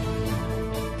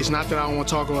 It's not that I don't want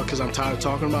to talk about it because I'm tired of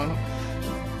talking about him.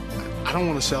 I don't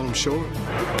want to sell him short.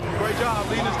 Great job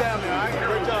leading us down there, all right?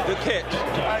 Great job. Good catch.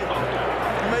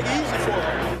 You make it easy for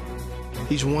him.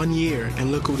 He's 1 year,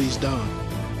 and look what he's done.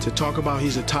 To talk about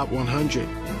he's a top 100,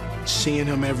 seeing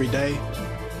him every day,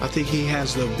 I think he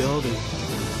has the ability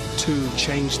to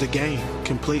change the game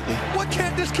completely. What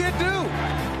can this kid do?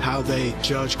 How they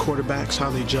judge quarterbacks, how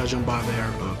they judge them by their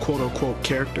quote-unquote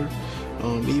character,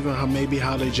 even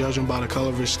how they judge them by the color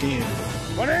of his skin.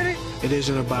 180? It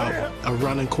isn't about a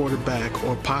running quarterback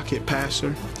or pocket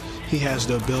passer. He has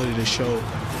the ability to show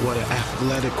what an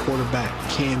athletic quarterback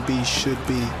can be, should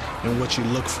be, and what you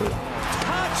look for.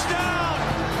 Touchdown!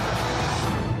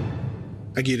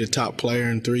 I get a top player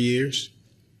in 3 years,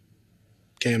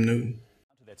 Cam Newton.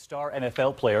 That star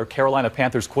NFL player, Carolina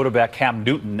Panthers quarterback Cam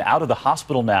Newton, out of the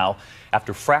hospital now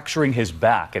after fracturing his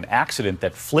back, an accident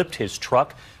that flipped his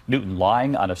truck. Newton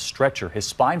lying on a stretcher, his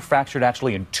spine fractured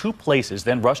actually in 2 places,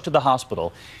 then rushed to the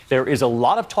hospital. There is a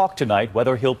lot of talk tonight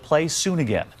whether he'll play soon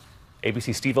again.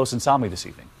 ABC Steve Osensami this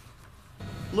evening.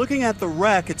 Looking at the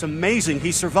wreck, it's amazing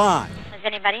he survived. Is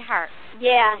anybody hurt?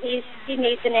 Yeah, he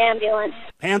needs an ambulance.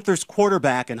 Panthers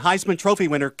quarterback and Heisman Trophy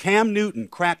winner Cam Newton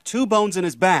cracked 2 bones in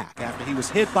his back after he was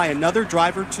hit by another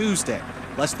driver Tuesday,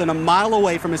 less than a mile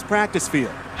away from his practice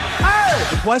field.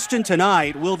 The question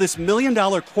tonight, will this $1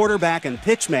 million quarterback and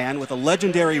pitchman with a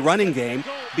legendary running game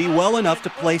be well enough to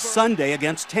play Sunday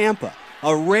against Tampa?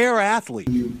 A rare athlete.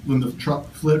 When the truck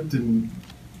flipped and...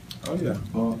 Oh, yeah.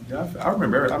 Yeah, I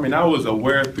remember. I mean, I was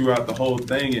aware throughout the whole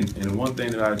thing, and one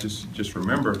thing that I just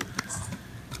remember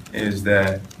is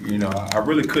that, you know, I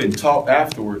really couldn't talk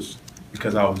afterwards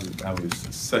because I was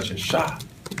such a shock,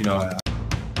 you know.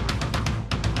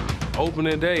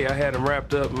 Opening day, I had him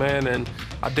wrapped up, man, and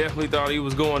I definitely thought he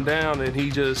was going down, and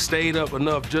he just stayed up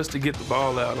enough just to get the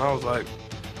ball out. And I was like,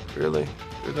 really?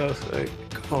 You know, like,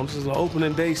 come on, this is an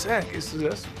opening day sack.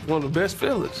 That's one of the best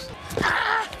feelings.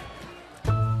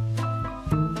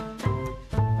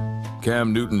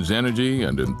 Cam Newton's energy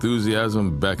and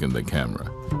enthusiasm beckon the camera.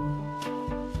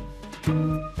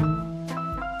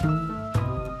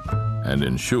 And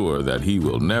ensure that he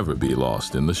will never be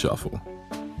lost in the shuffle.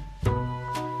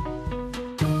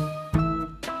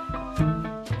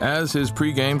 As his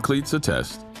pregame cleats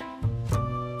attest,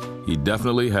 he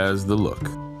definitely has the look,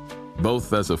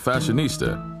 both as a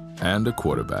fashionista and a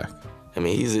quarterback. I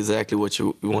mean, he's exactly what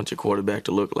you want your quarterback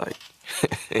to look like,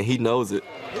 and he knows it.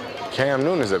 Cam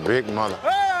Newton is a big mother.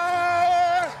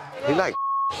 He like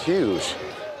huge.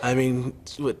 I mean,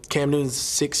 what, Cam Newton's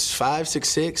 6'5",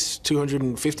 6'6",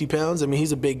 250 pounds. I mean,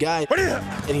 he's a big guy,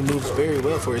 and he moves very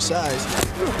well for his size.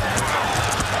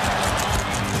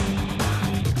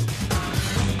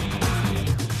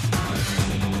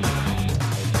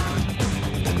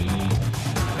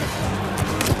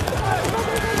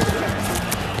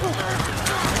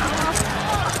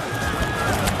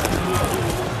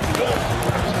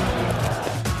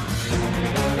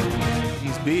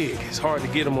 He's big. It's hard to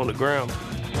get him on the ground.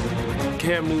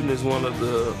 Cam Newton is one of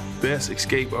the best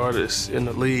escape artists in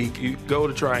the league. You go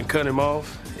to try and cut him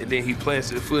off, and then he plants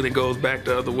his foot and goes back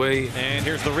the other way. And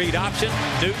here's the read option.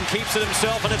 Newton keeps it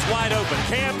himself, and it's wide open.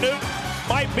 Cam Newton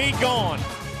might be gone.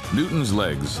 Newton's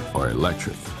legs are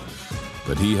electric,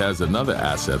 but he has another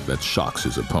asset that shocks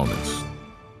his opponents.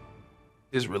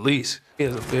 His release. He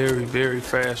has a very, very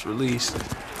fast release.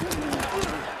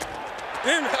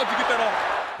 Damn, how'd you get that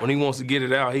off? When he wants to get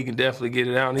it out, he can definitely get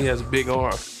it out, and he has a big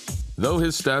arm. Though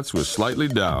his stats were slightly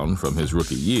down from his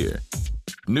rookie year,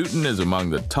 Newton is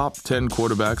among the top 10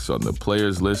 quarterbacks on the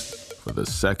players list for the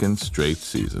second straight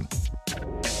season.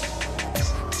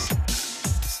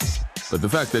 But the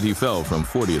fact that he fell from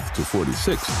 40th to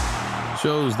 46th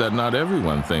shows that not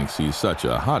everyone thinks he's such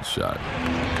a hot shot.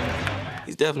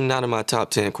 He's definitely not in my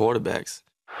top 10 quarterbacks.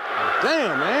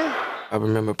 Damn, man. I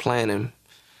remember playing him.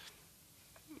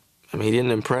 I mean, he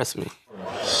didn't impress me.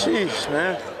 Sheesh,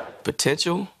 man.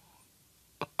 Potential?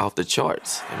 Off the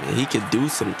charts. I mean, he could do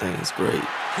some things great.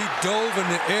 He dove in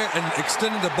the air and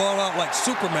extended the ball out like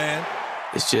Superman.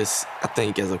 It's just, I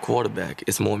think as a quarterback,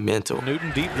 it's more mental.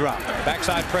 Newton deep drop.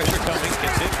 Backside pressure coming.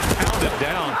 Gets it pounded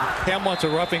down. Cam wants a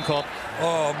roughing call.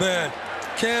 Oh, man.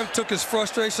 Cam took his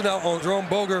frustration out on Jerome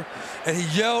Boger, and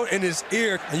he yelled in his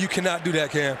ear, and you cannot do that,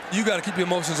 Cam. You got to keep your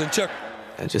emotions in check.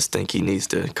 I just think he needs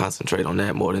to concentrate on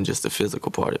that more than just the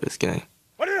physical part of his game.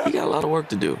 He got a lot of work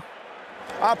to do.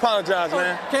 I apologize,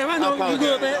 man. Cam, I know you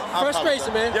good, man.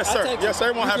 Frustration, man. Yes, sir. Yes, sir.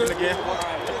 It won't happen again.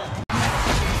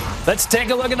 Let's take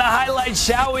a look at the highlights,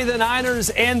 shall we? The Niners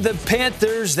and the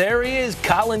Panthers. There he is,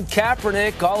 Colin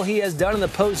Kaepernick. All he has done in the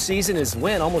postseason is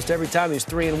win almost every time. He's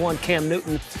 3-1. Cam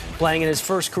Newton playing in his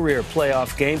first career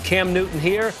playoff game. Cam Newton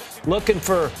here looking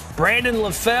for Brandon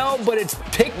LaFell, but it's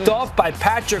picked off by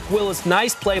Patrick Willis.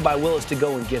 Nice play by Willis to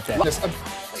go and get that.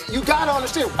 You got to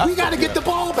understand, we got to get the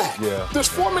ball back. Yeah. There's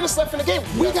 4 minutes left in the game.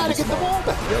 We got to get the ball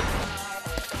back. Yep.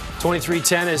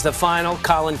 23-10 is the final.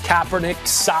 Colin Kaepernick,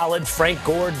 solid. Frank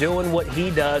Gore doing what he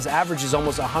does. Averages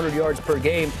almost 100 yards per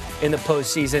game in the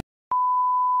postseason.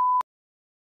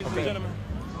 Ladies and gentlemen,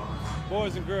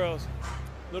 boys and girls,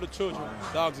 little children,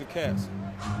 dogs and cats.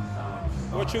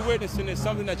 What you're witnessing is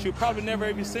something that you've probably never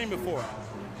even seen before.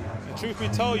 And truth be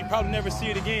told, you probably never see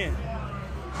it again.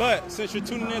 But since you're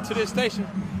tuning into this station,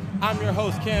 I'm your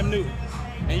host, Cam Newton,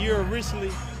 and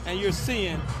you're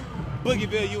seeing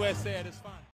Boogieville, USA at its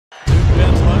finest.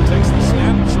 Bends low, takes the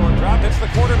snap, short drop, hits the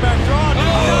quarterback draw.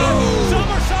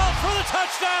 Somersault for the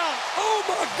touchdown. Oh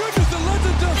my goodness, the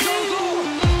legend just goes on.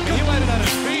 He landed on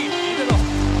his feet. He did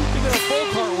a full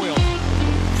cartwheel.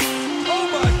 Oh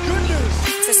my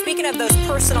goodness. So speaking of those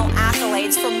personal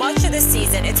accolades, for much of this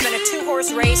season, it's been a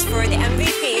two-horse race for the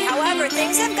MVP. However,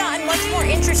 things have gotten much more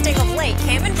interesting of late.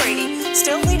 Cam and Brady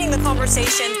still leading the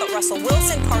conversation, but Russell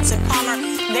Wilson, Carson Palmer,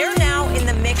 they're now in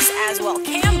the mix as well.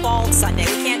 Cam balled Sunday.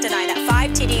 We can't deny that.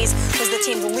 5 TDs, was the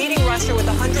team's leading rusher with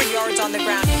 100 yards on the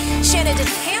ground. Shannon, did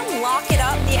Cam lock it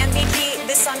up, the MVP,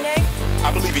 this Sunday?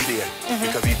 I believe he did,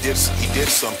 because he did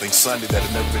something Sunday that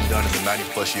had never been done in the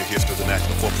 90-plus year history of the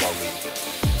National Football League.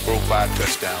 Broke 5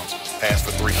 touchdowns, passed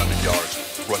for 300 yards,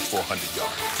 rushed for 100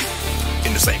 yards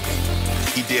in the same game.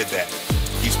 He did that.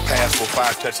 He's passed for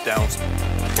 5 touchdowns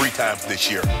 3 times this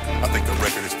year. I think the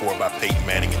record is 4 by Peyton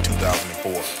Manning in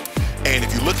 2004. And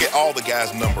if you look at all the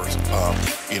guys' numbers,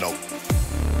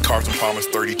 Carson Palmer's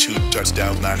 32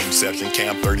 touchdowns, 9 interceptions,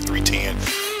 Cam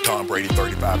 33-10, Tom Brady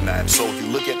 35-9. So if you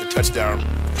look at the touchdown,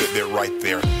 they're right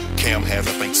there. Cam has,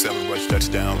 I think, 7 rush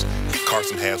touchdowns.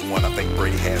 Carson has 1. I think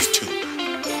Brady has 2.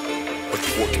 But the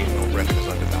 14-0 record is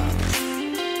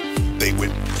undeniable. They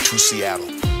went to Seattle.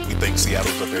 We think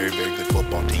Seattle's a very, very good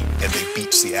football team, and they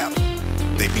beat Seattle.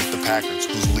 They beat the Packers,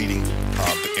 who's leading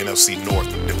the NFC North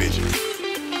division.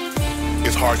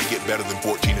 It's hard to get better than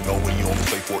 14-0 when you only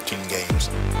play 14 games.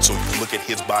 So if you look at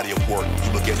his body of work,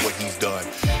 you look at what he's done.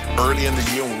 Early in the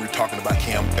year when we were talking about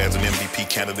Cam as an MVP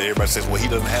candidate, everybody says, well, he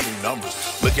doesn't have any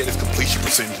numbers. Look at his completion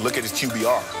percentage. Look at his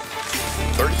QBR.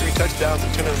 33 touchdowns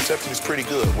and 10 interceptions is pretty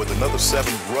good, with another 7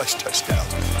 rush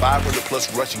touchdowns,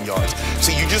 500-plus rushing yards.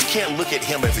 See, you just can't look at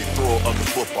him as a thrower of the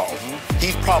football.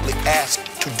 He's probably asked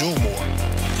to do more.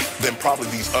 than probably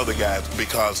these other guys,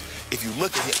 because if you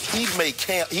look at him,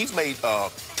 he's made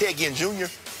Ted Ginn Jr.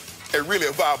 a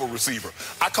really viable receiver.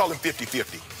 I call him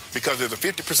 50-50 because there's a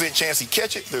 50% chance he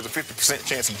catch it, there's a 50%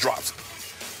 chance he drops it.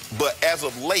 But as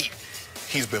of late,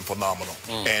 he's been phenomenal.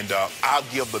 And I'll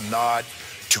give the nod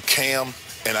to Cam,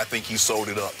 and I think he sold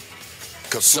it up.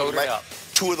 Because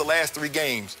 2 of the last 3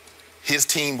 games, his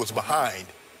team was behind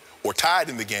or tied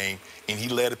in the game, and he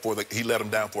let them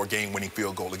down for a game-winning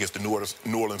field goal against the New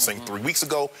Orleans Saints 3 weeks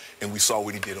ago, and we saw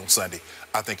what he did on Sunday.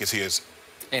 I think it's his.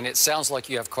 And it sounds like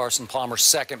you have Carson Palmer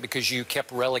second because you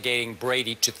kept relegating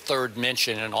Brady to third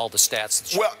mention in all the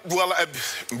stats. Well,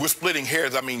 we're splitting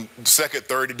hairs. I mean, second,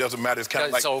 third, it doesn't matter. It's kind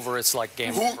of like... It's over. It's like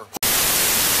game over.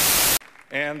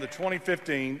 And the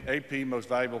 2015 AP Most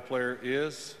Valuable Player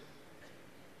is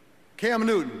Cam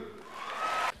Newton.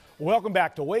 Welcome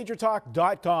back to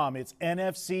WagerTalk.com. It's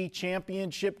NFC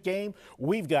Championship game.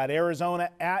 We've got Arizona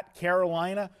at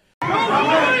Carolina.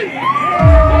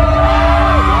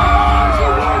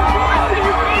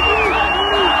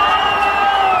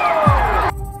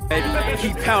 Baby,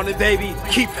 keep pounding, baby.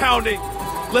 Keep pounding.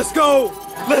 Let's go.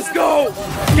 Let's go.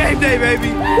 Game day,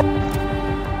 baby.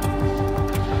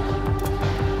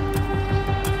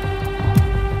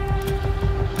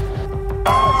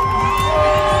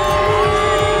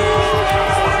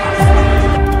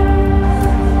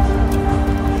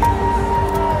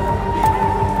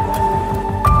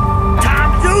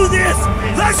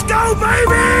 Let's go,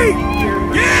 baby!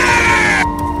 Yeah!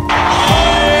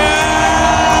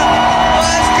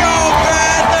 Let's go,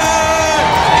 Panther!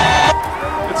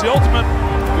 It's the ultimate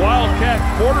wildcat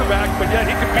quarterback, but yet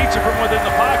he competes from within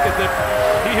the pocket that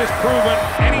he has proven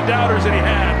any doubters that he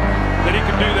had that he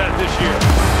could do that this year.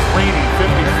 Brady,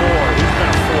 54. He's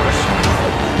been a force.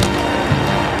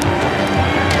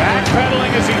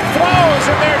 Backpedaling as he throws,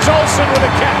 and there's Olsen with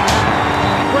a catch.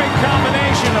 Great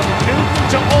combination of Newton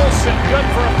to Olsen, good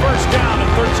for a first down at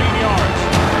 13 yards.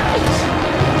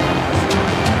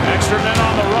 Extra men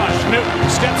on the rush.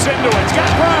 Newton steps into it. He's got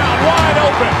Brown wide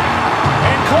open.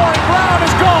 And Corey Brown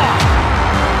is gone.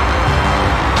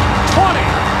 20,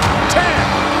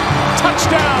 10,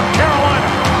 touchdown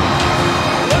Carolina.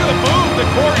 Look at the move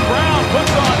that Corey Brown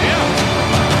puts on him.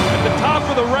 At the top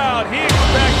of the route, he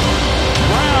expects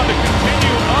Brown to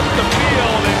continue up the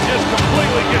field and just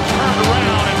completely get turned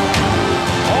around, and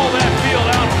all that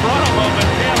field out in front of him, and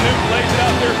Cam Newton lays it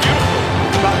out there beautifully.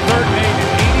 About third and 8,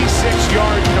 an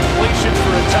 86-yard completion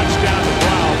for a touchdown to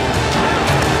Brown.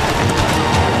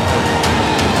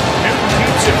 Newton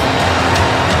keeps it.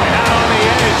 And out on the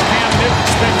edge, Cam Newton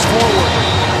spins forward.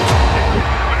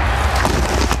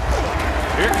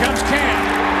 Here comes Cam.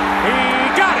 He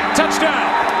got it. Touchdown.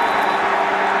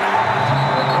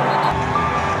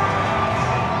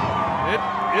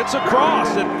 It's a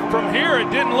cross, and from here it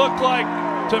didn't look like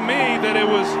to me that it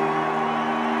was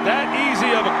that easy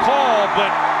of a call,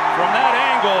 but from that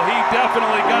angle he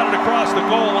definitely got it across the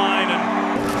goal line and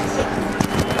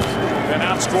been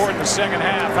outscored in the second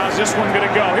half. How's this one going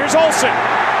to go? Here's Olsen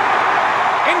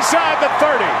inside the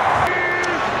 30.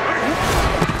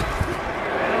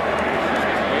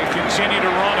 They continue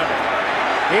to run him.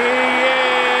 He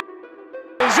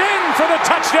is in for the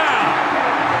touchdown.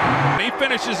 He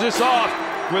finishes this off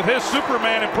with his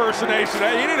Superman impersonation.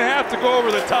 He didn't have to go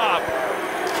over the top,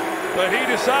 but he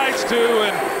decides to,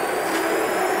 and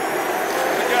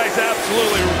the guy's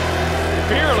absolutely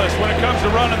fearless when it comes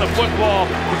to running the football.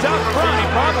 He's out front. He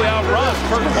probably outruns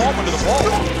Kurt Coleman to the ball.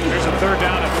 Here's a third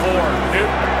down at 4.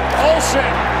 Newton. Olsen,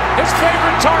 his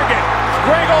favorite target.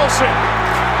 Greg Olsen,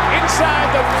 inside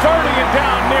the 30 and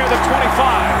down near the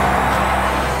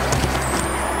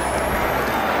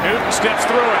 25. Newton steps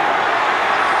through it.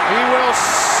 He will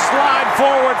slide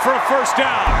forward for a first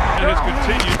down. It has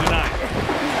continued tonight.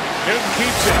 Newton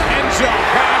keeps it. End zone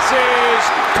passes.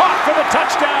 Caught for the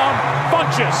touchdown.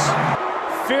 Bunches.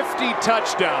 50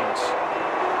 touchdowns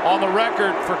on the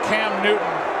record for Cam Newton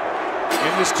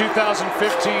in this 2015-2016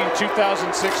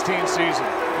 season.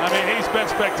 I mean, he's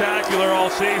been spectacular all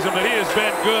season, but he has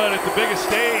been good at the biggest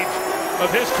stage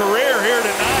of his career here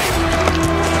tonight.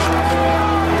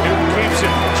 Newton keeps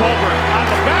it. Tolbert on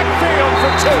the backfield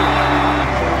for 2.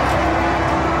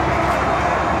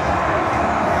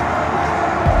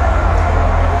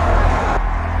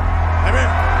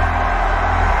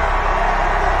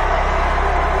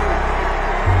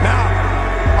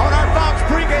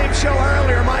 Show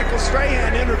earlier, Michael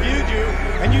Strahan interviewed you,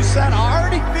 and you said, I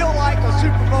already feel like a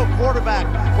Super Bowl quarterback.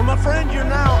 Well, my friend, you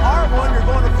now are one. You're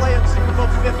going to play in Super Bowl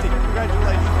 50.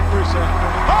 Congratulations. Appreciate it.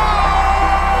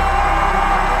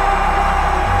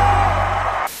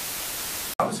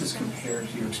 How does this compare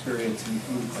to your experience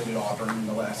when you played at Auburn in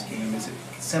the last game? Is it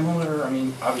similar? I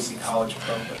mean, obviously college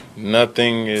pro, but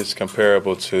Nothing is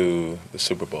comparable to the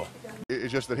Super Bowl.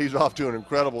 It's just that he's off to an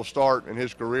incredible start in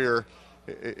his career.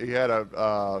 He had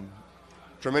a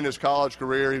tremendous college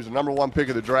career. He was the #1 pick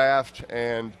of the draft,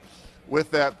 and with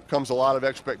that comes a lot of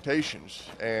expectations.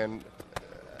 And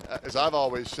as I've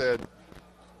always said,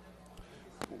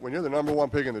 when you're the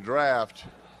 #1 pick in the draft,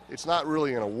 it's not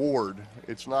really an award.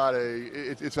 It's not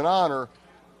it's an honor,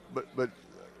 but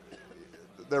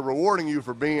they're rewarding you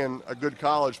for being a good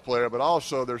college player, but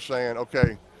also they're saying,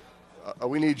 okay,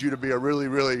 we need you to be a really,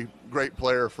 really great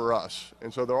player for us.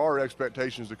 And so there are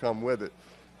expectations to come with it.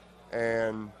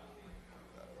 And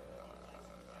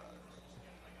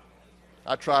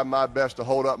I tried my best to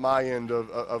hold up my end of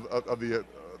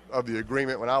the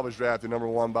agreement when I was drafted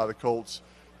 #1 by the Colts.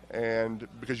 And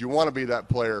because you want to be that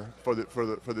player for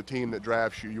the team that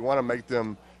drafts you, you want to make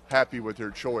them happy with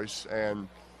their choice. And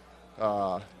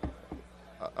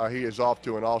he is off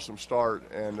to an awesome start,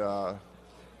 and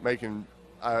making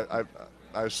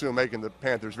the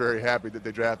Panthers very happy that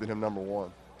they drafted him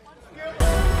 #1.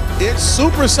 It's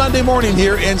Super Sunday morning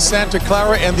here in Santa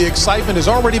Clara, and the excitement is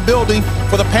already building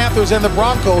for the Panthers and the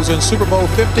Broncos in Super Bowl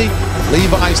 50.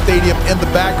 Levi Stadium in the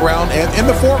background, and in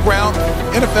the foreground,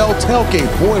 NFL tailgate.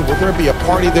 Boy, will there be a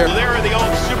party there. There are the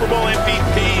old Super Bowl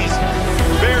MVPs.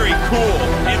 Very cool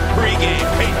in pregame.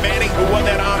 Peyton Manning, who won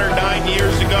that honor 9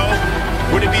 years ago.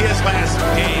 Would it be his last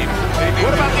game?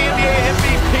 What about the NBA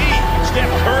MVP? Steph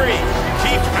Curry,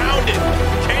 keep pounding.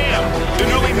 Cam, the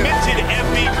newly minted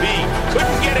MVP,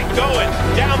 couldn't get it going.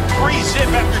 Down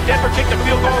 3-0 after Denver kicked a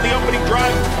field goal in the opening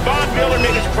drive. Von Miller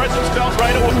made his presence felt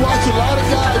right away. We watch a lot of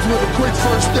guys with a quick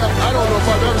first step. I don't know if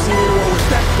I've ever seen anyone with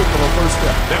that quick of a first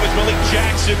step. That was Malik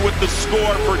Jackson with the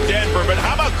score for Denver. But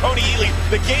how about Cody Ealy,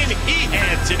 the game he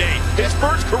had today? His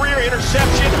first career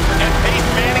interception, and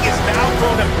Peyton Manning is now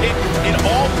thrown a pick in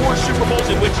all 4 Super Bowls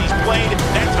in which he's played.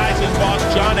 That ties his boss,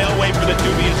 John Elway, for the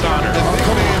dubious honor. Oh,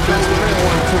 come on,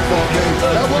 one football game.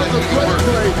 That was a great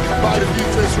play by the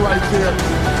defense right there.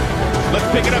 Let's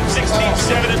pick it up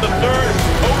 16-7 in the third.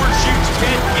 Overshoots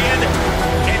 10 in,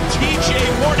 and TJ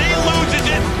Ward, he loses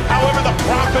it. However, the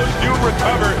Broncos do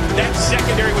recover. That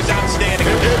secondary was outstanding.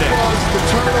 It was the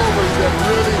turnovers that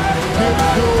really didn't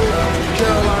pull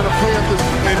Carolina Panthers,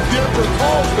 and Denver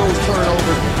caused those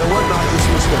turnovers, and we're not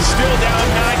dismissed. Still down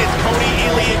 9, it's Cody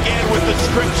Ealy again with the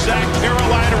strip sack.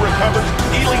 Carolina recovers.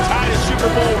 Ealy tied a Super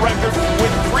Bowl record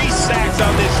with 3 sacks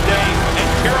on this day, and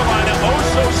Carolina, oh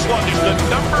so sluggish, the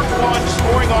 #1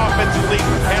 scoring offense in the league,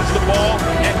 has the ball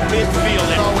at midfield.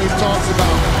 He always talks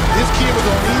about this kid was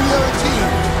on any other team,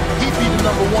 he'd be the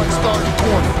 #1 starting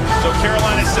corner. So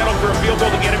Carolina settled for a field goal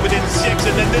to get it within 6,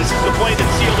 and then this is the play that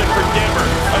sealed it for Denver.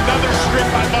 Another strip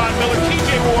by Von Miller. TJ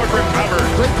Ward recovered.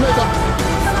 Great play by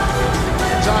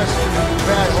Josh.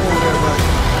 Bad hole there, but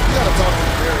you got to talk to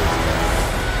the Bears.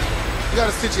 You got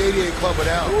to sit your 88 club it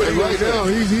out. And right now,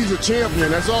 he's a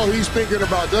champion. That's all he's thinking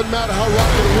about. Doesn't matter how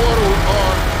rocky the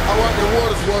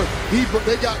waters were.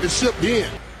 They got the ship in.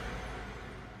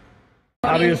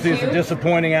 Obviously, it's a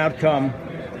disappointing outcome,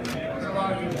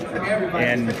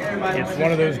 and it's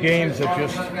one of those games that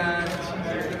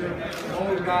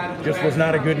just was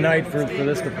not a good night for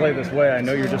this to play this way. I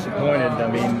know you're disappointed. I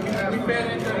mean,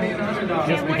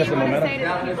 just because of the momentum.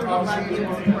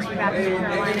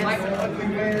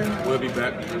 We'll be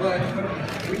back.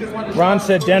 Ron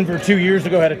said Denver 2 years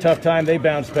ago had a tough time. They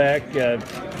bounced back.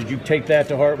 Did you take that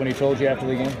to heart when he told you after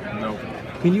the game? No.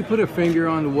 Can you put a finger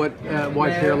on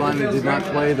why Carolina did not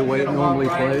play the way it normally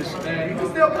plays?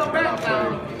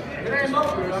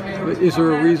 Is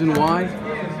there a reason why?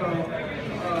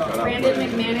 Brandon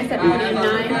McManus at podium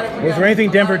 9. Was there anything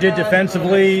Denver did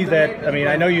defensively that, I mean,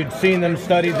 I know you'd seen them,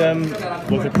 studied them.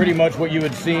 Was it pretty much what you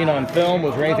had seen on film?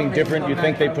 Was there anything different you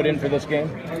think they put in for this game?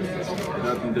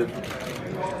 Nothing different.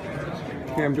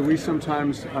 Cam, do we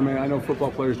sometimes, I mean, I know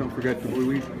football players don't forget,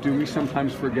 do we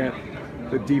sometimes forget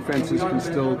that defenses can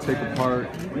still take apart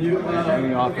any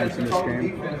offense in this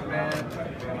game?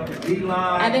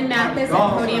 Evan Mathis at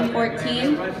podium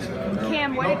 14.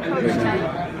 Cam, what did Coach say?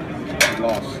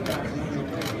 Lost.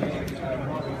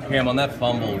 Cam, on that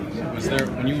fumble, was there,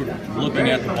 when you were looking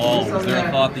at the ball, was there a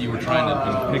thought that you were trying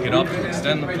to pick it up to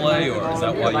extend the play, or is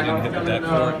that why you didn't hit the deck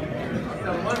for it?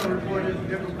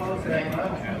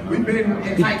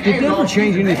 Did Denver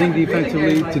change anything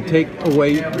defensively to take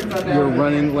away your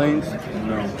running lanes?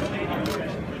 No.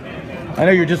 I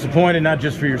know you're disappointed, not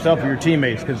just for yourself, but your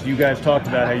teammates, because you guys talked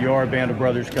about how you are a band of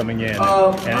brothers coming in,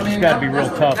 and it's got to be real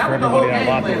tough for everybody in that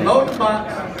locker room. Load the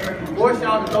box, force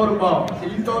y'all to throw the ball. So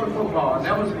you throw the football, and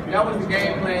that was the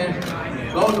game plan.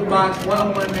 Goes to box,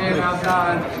 one man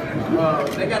outside.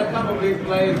 They got a couple big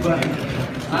plays, but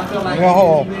I feel like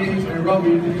and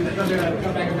Roby, they're going to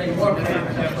come back and make more plays.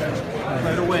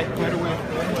 Right away.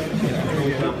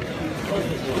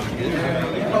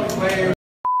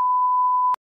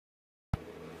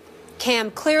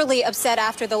 Cam clearly upset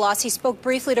after the loss. He spoke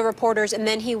briefly to reporters and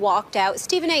then he walked out.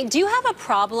 Stephen A., do you have a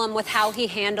problem with how he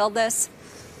handled this?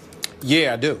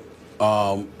 Yeah, I do.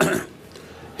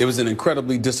 It was an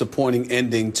incredibly disappointing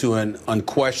ending to an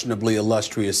unquestionably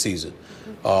illustrious season.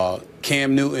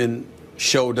 Cam Newton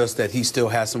showed us that he still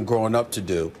has some growing up to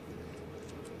do.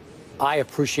 I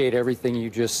appreciate everything you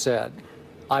just said.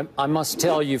 I must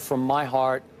tell you from my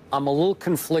heart, I'm a little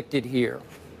conflicted here.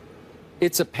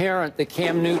 It's apparent that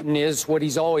Cam Newton is what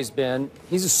he's always been.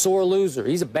 He's a sore loser.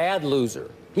 He's a bad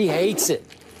loser. He hates it.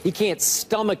 He can't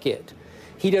stomach it.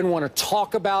 He doesn't want to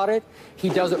talk about it. He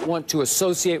doesn't want to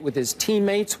associate with his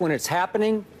teammates when it's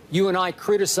happening. You and I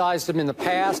criticized him in the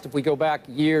past, if we go back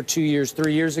a year, 2 years,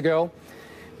 3 years ago.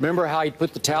 Remember how he'd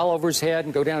put the towel over his head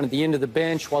and go down to the end of the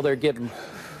bench while they're getting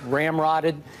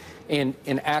ramrodded and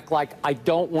act like, I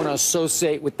don't want to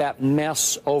associate with that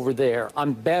mess over there.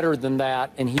 I'm better than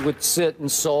that. And he would sit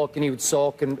and sulk, and he would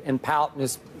sulk and pout in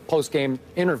his post-game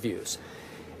interviews.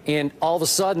 And all of a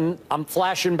sudden, I'm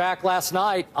flashing back last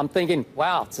night. I'm thinking,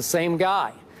 wow, it's the same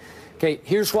guy. Okay,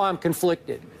 here's why I'm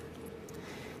conflicted.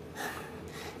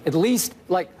 At least,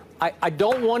 like, I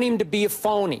don't want him to be a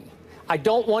phony. I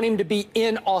don't want him to be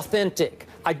inauthentic.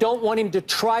 I don't want him to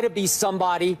try to be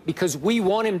somebody because we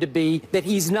want him to be that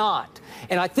he's not.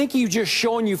 And I think he just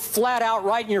showing you flat out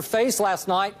right in your face last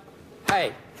night,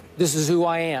 hey, this is who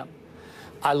I am.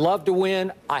 I love to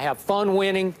win. I have fun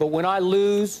winning. But when I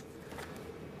lose,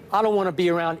 I don't want to be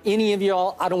around any of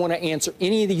y'all. I don't want to answer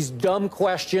any of these dumb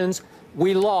questions.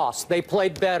 We lost. They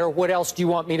played better. What else do you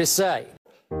want me to say?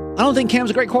 I don't think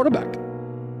Cam's a great quarterback.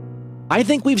 I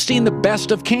think we've seen the best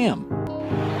of Cam.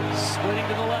 Splitting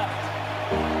to the left.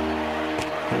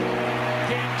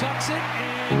 Cam tucks it,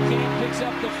 and Cam picks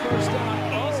up the first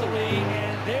down easily,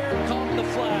 and there come the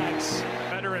flags.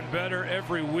 Better and better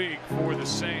every week for the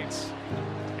Saints.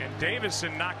 And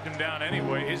Davison knocked him down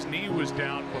anyway. His knee was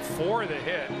down before the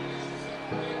hit.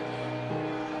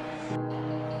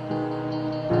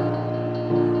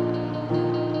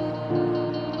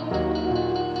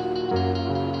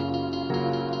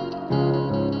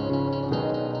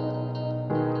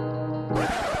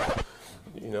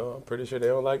 I'm pretty sure they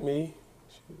don't like me.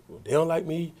 They don't like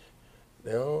me.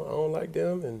 I don't like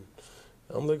them, and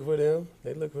I'm looking for them.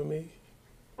 They look for me.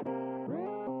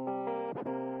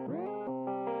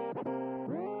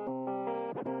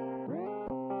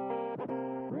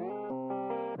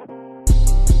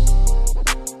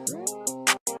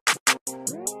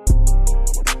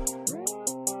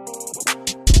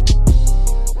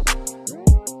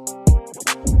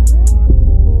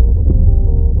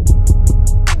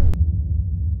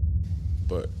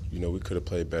 We could have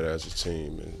played better as a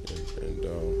team, and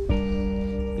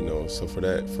so for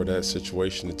that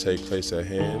situation to take place at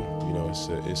hand,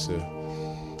 it's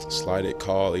a slighted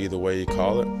call either way you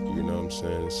call it. You know what I'm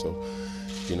saying? So,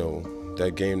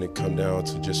 that game to come down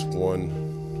to just one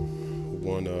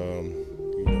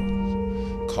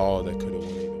call that could have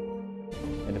won either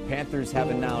way. And the Panthers have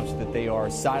announced that they are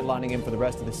sidelining him for the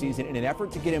rest of the season in an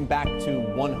effort to get him back to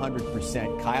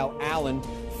 100%. Kyle Allen,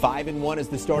 5-1 as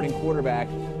the starting quarterback,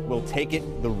 will take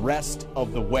it the rest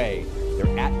of the way.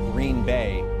 They're at Green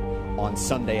Bay on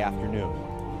Sunday afternoon.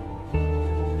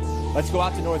 Let's go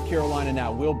out to North Carolina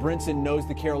now. Will Brinson knows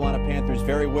the Carolina Panthers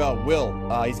very well. Will,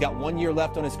 he's got 1 year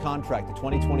left on his contract, the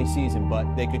 2020 season,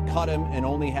 but they could cut him and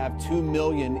only have $2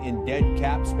 million in dead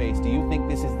cap space. Do you think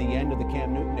this is the end of the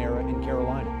Cam Newton era in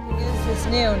Carolina? This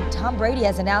noon, Tom Brady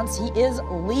has announced he is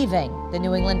leaving the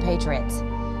New England Patriots.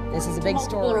 This is a big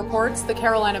story. Multiple reports the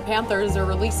Carolina Panthers are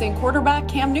releasing quarterback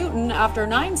Cam Newton after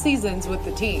 9 seasons with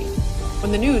the team.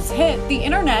 When the news hit, the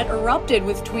internet erupted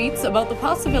with tweets about the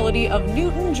possibility of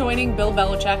Newton joining Bill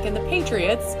Belichick and the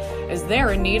Patriots, as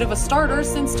they're in need of a starter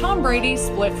since Tom Brady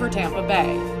split for Tampa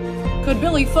Bay. Could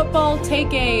Billy Football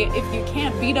take a if you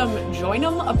can't beat 'em, join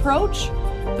 'em approach?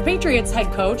 The Patriots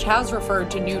head coach has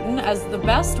referred to Newton as the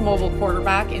best mobile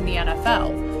quarterback in the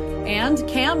NFL. And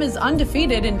Cam is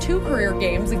undefeated in 2 career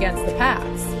games against the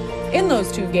Pats. In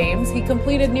those 2 games, he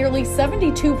completed nearly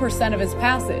 72% of his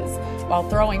passes, while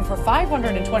throwing for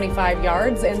 525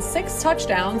 yards and 6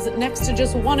 touchdowns next to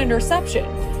just 1 interception.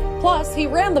 Plus, he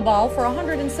ran the ball for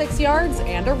 106 yards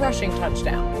and a rushing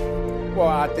touchdown. Well,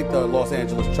 I think the Los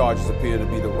Angeles Chargers appear to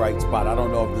be the right spot. I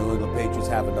don't know if the New England Patriots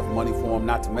have enough money for him,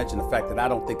 not to mention the fact that I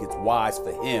don't think it's wise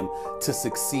for him to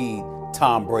succeed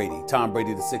Tom Brady. Tom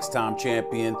Brady, the 6-time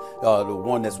champion, the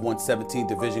one that's won 17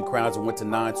 division crowns and went to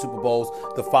 9 Super Bowls.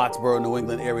 The Foxborough, New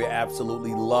England area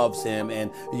absolutely loves him.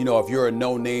 And, you know, if you're a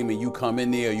no-name and you come in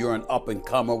there, you're an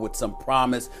up-and-comer with some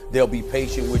promise, they'll be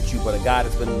patient with you. But a guy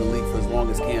that's been in the league for as long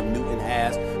as Cam Newton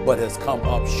has, but has come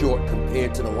up short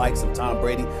compared to the likes of Tom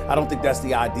Brady, I don't think that's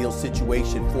the ideal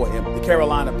situation for him. The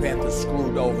Carolina Panthers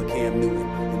screwed over Cam Newton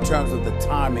in terms of the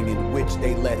timing in which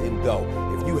they let him go.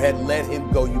 If you had let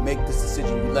him go, you make this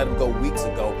decision, you let him go weeks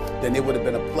ago, then there would have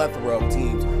been a plethora of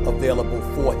teams available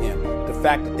for him. The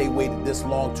fact that they waited this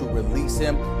long to release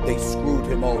him, they screwed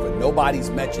him over. Nobody's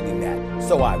mentioning that,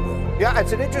 so I will. Yeah,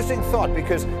 it's an interesting thought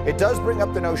because it does bring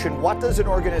up the notion, what does an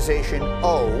organization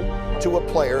owe to a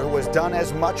player who has done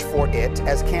as much for it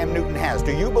as Cam Newton has?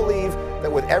 Do you believe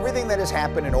that with everything that has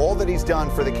happened and all that he's done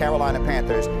for the Carolina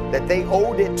Panthers, that they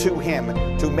owed it to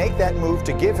him to make that move,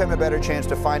 to give him a better chance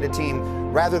to find a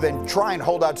team rather than try and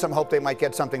hold out some hope they might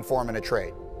get something for him in a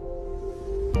trade?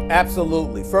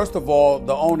 Absolutely. First of all,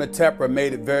 the owner, Tepper,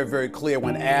 made it very, very clear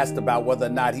when asked about whether or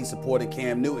not he supported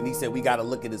Cam Newton. He said, we got to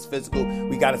look at his physical.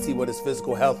 We got to see what his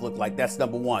physical health looked like. That's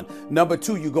number one. Number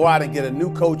two, you go out and get a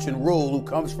new coach and Rule who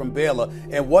comes from Baylor.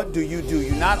 And what do? You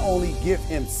not only give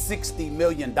him $60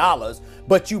 million,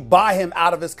 but you buy him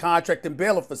out of his contract in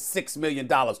Baylor for $6 million.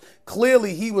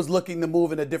 Clearly, he was looking to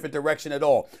move in a different direction at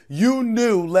all. You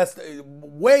knew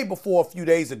way before a few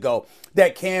days ago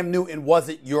that Cam Newton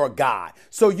wasn't your guy.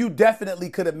 So you definitely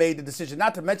could have made the decision,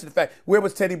 not to mention the fact, where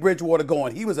was Teddy Bridgewater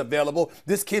going? He was available.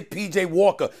 This kid, P.J.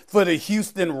 Walker, for the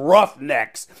Houston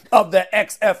Roughnecks of the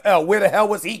XFL. Where the hell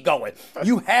was he going?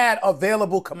 You had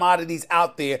available commodities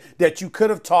out there that you could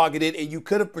have targeted and you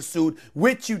could have pursued,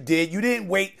 which you did. You didn't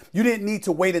wait. You didn't need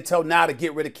to wait until now to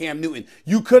get rid of Cam Newton.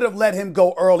 You could have let him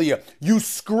go earlier. You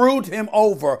screwed him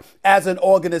over as an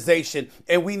organization,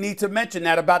 and we need to mention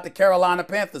that about the Carolina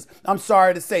Panthers. I'm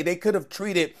sorry to say, they could have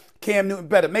treated Cam Newton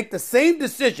better. Make the same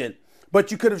decision, but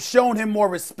you could have shown him more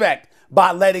respect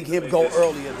by letting him go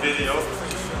earlier. Video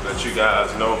that you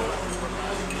guys know,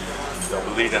 don't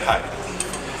believe the hype.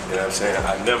 You know what I'm saying?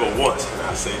 I never once, and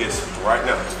I say this right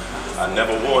now, I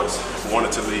never once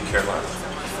wanted to leave Carolina.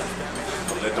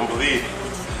 Don't let them believe.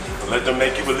 Don't let them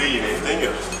make you believe anything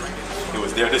else. It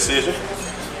was their decision.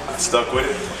 I stuck with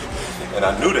it, and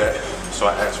I knew that, so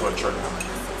I asked for a trade.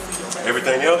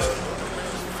 Everything else,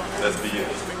 let's be it.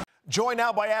 Joined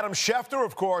now by Adam Schefter,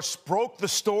 of course, broke the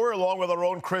story along with our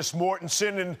own Chris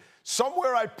Mortensen. And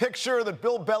somewhere I picture that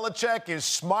Bill Belichick is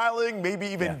smiling, maybe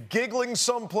even giggling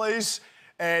someplace.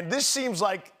 And this seems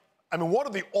like, I mean, one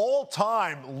of the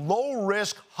all-time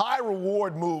low-risk,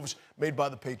 high-reward moves made by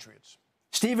the Patriots.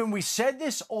 Stephen, we said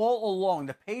this all along.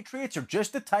 The Patriots are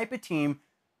just the type of team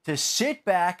to sit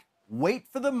back, wait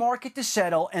for the market to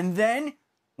settle, and then,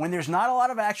 when there's not a lot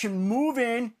of action, move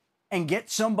in and get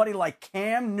somebody like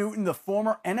Cam Newton, the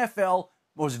former NFL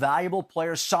most valuable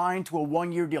player, signed to a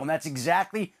one-year deal. And that's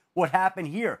exactly what happened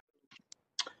here.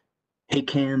 Hey,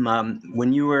 Cam,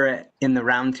 when you were in the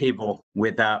roundtable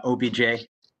with OBJ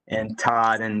and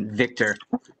Todd and Victor,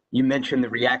 you mentioned the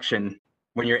reaction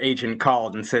when your agent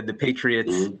called and said the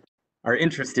Patriots are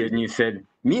interested. And you said,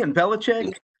 me and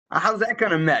Belichick? How's that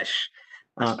going to mesh?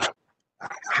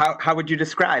 How would you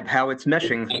describe how it's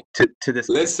meshing to this?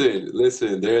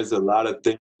 Listen, there's a lot of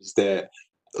things that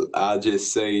I'll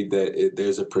just say that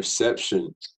there's a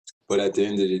perception, but at the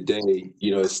end of the day,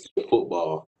 you know, it's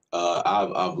football.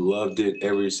 I've loved it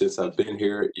ever since I've been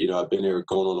here. You know, I've been here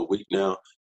going on a week now.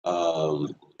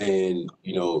 And,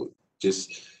 you know,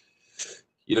 just,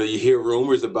 you know, you hear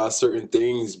rumors about certain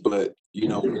things, but you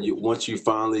know, once you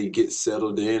finally get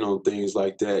settled in on things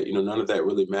like that, you know, none of that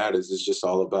really matters. It's just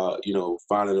all about, you know,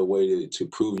 finding a way to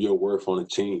prove your worth on a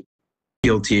team.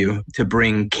 To you to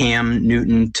bring Cam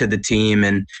Newton to the team.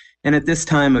 And at this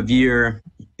time of year,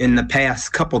 in the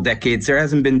past couple decades, there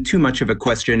hasn't been too much of a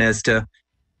question as to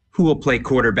who will play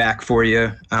quarterback for you.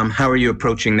 How are you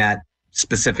approaching that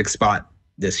specific spot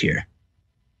this year?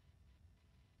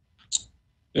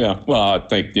 Yeah, well, I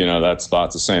think, you know, that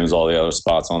spot's the same as all the other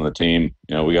spots on the team.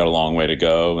 You know, we got a long way to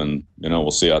go, and, you know, we'll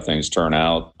see how things turn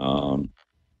out. You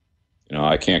know,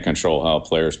 I can't control how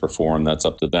players perform. That's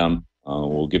up to them.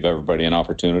 We'll give everybody an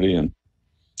opportunity and,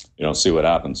 you know, see what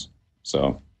happens.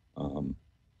 So, I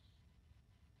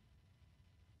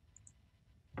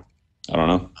don't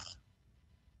know.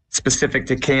 Specific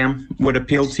to Cam, what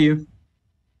appealed to you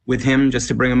with him just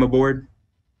to bring him aboard?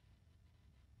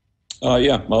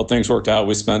 Yeah, well, things worked out.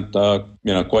 We spent,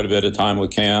 you know, quite a bit of time with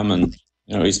Cam, and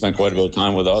he spent quite a bit of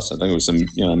time with us. I think it was some,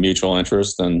 mutual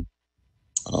interest, and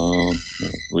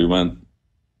we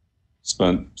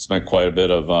spent quite a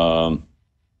bit of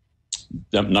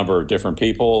number of different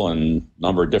people and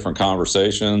number of different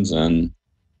conversations, and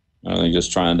I think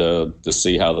just trying to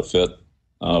see how the fit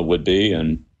would be,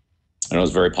 and it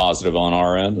was very positive on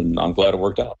our end, and I'm glad it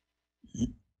worked out.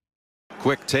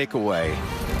 Quick takeaway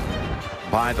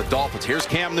by the Dolphins. Here's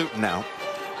Cam Newton now,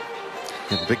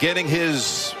 beginning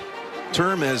his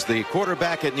term as the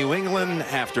quarterback at New England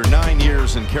after 9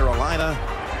 years in Carolina.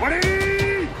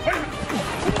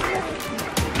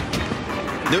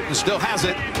 Newton still has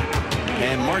it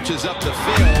and marches up the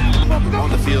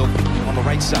field, on the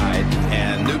right side,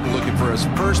 and Newton looking for his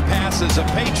first pass as a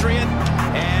Patriot,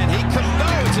 and he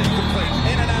it's incomplete,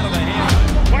 in and out of the hand.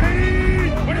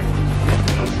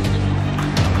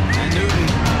 And Newton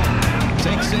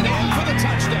takes it in for the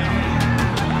touchdown.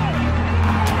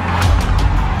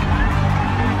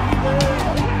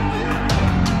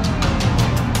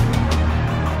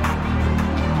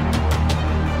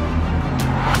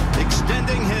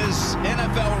 Extending his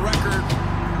NFL record.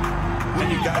 When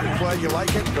you got to play, you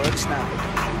like it, go ahead, snap it.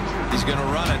 He's going to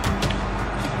run it.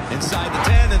 Inside the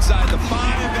 10, inside the 5,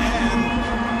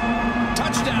 and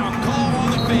touchdown call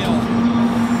on the field.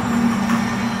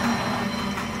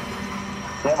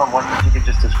 Sam, I'm wondering if you could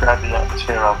just describe the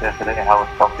atmosphere out there today and how it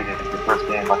felt to get your first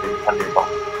game under your belt.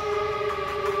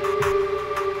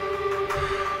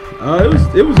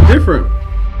 It was different.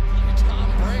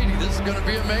 Tom Brady, this is going to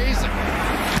be amazing.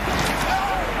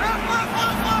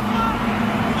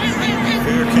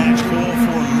 Fair catch call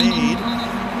for Made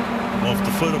off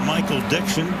the foot of Michael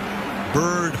Dixon.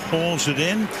 Bird hauls it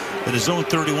in at his own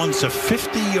 31. It's a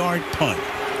 50-yard punt.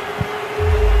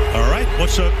 All right,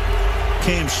 what's up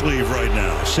Cam's sleeve right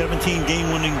now? 17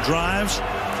 game-winning drives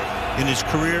in his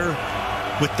career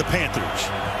with the Panthers.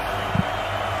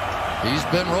 He's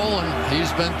been rolling.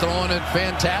 He's been throwing it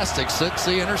fantastic since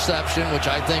the interception, which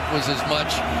I think was as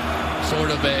much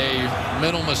sort of a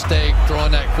mental mistake,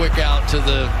 throwing that quick out to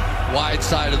the wide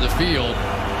side of the field.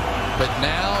 But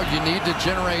now you need to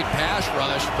generate pass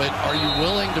rush, but are you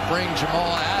willing to bring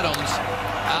Jamal Adams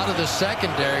out of the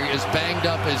secondary as banged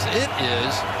up as it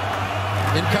is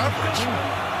in coverage?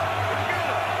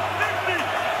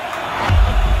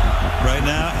 Right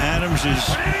now, Adams is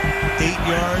 8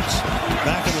 yards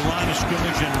back of the line of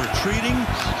scrimmage and retreating.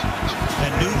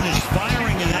 And Newton is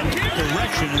firing in that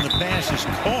direction, and the pass is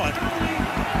caught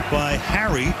by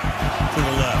Harry to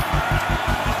the left.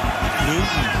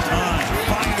 Newton, time,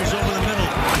 fires over the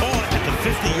middle, caught at the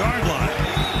 50-yard line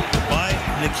by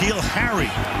N'Keal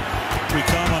Harry. We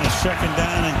come on a 2nd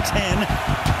down and 10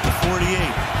 to 48.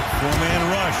 Four-man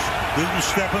rush. Newton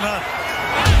stepping up.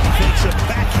 Takes a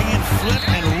backhand flip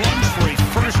and runs for a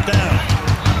first down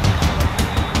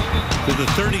to the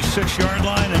 36-yard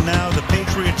line, and now the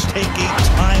Patriots take a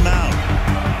timeout.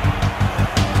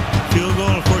 Field goal,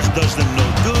 of course, does them no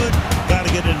good. Got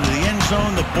to get into the end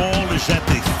zone. The ball is at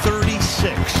the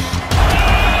 36.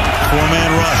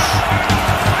 Four-man rush.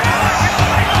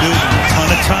 Newton, ton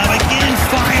of time again,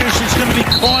 fires. It's going to be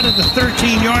caught at the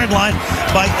 13-yard line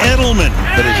by Edelman.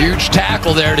 But a huge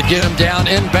tackle there to get him down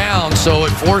inbound, so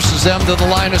it forces them to the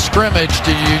line of scrimmage.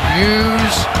 Do you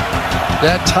use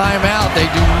that timeout? They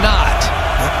do not.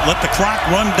 Let the clock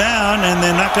run down, and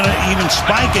they're not going to even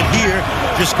spike it here.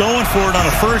 Just going for it on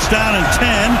a 1st down and 10.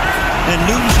 And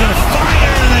Newton's going to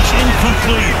fire, and that's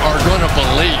incomplete. Are going to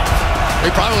believe. They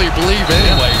probably believe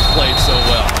anyway. He's played so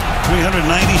well. 397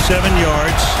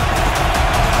 yards.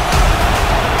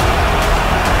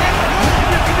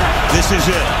 This is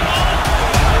it.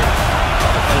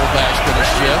 Fullback's going to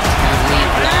shift. He'll leave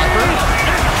blocker.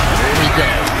 Here we go.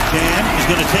 Cam is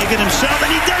going to take it himself, and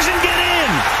he doesn't get in.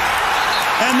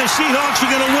 And the Seahawks are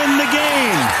going to win the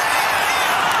game.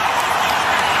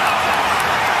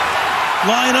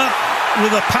 Line up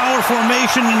with a power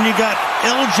formation, and you got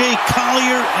L.J.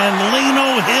 Collier and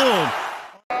Leno Hill.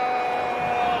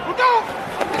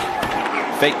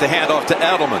 Fake the handoff to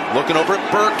Edelman. Looking over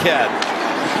at Burkhead.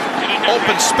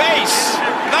 Open space.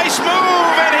 Nice move,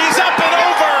 and he's up and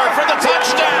over for the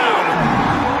touchdown.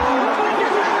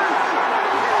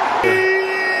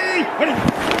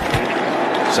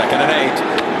 2nd and 8.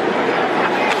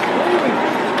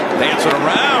 Dancing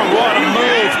around. What a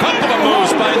move. Couple of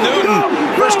moves by Newton.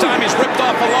 First time he's ripped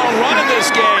off a long run in this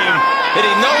game. And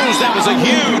he knows that was a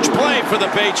huge play for the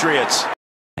Patriots.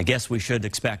 I guess we should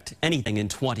expect anything in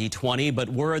 2020, but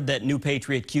word that new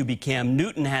Patriot QB Cam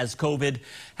Newton has COVID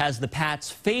has the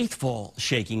Pats faithful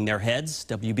shaking their heads.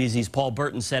 WBZ's Paul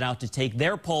Burton set out to take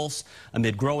their pulse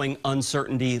amid growing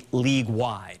uncertainty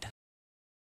league-wide.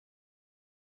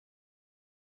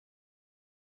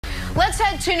 Let's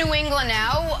head to New England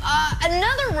now.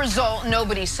 Another result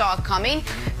nobody saw coming.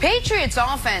 Patriots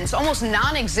offense almost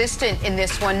non-existent in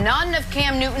this one. None of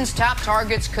Cam Newton's top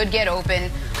targets could get open.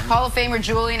 Hall of Famer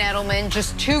Julian Edelman,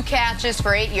 just 2 catches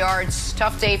for 8 yards.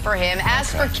 Tough day for him.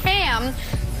 As for Cam,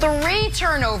 3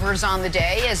 turnovers on the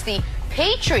day as the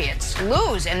Patriots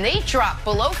lose, and they drop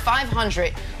below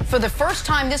 500 for the first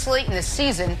time this late in the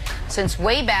season since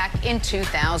way back in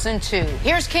 2002.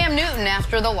 Here's Cam Newton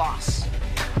after the loss.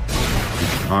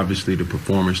 Obviously, the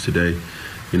performance today,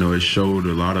 it showed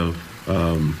a lot of,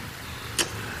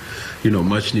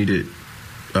 much needed.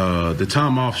 The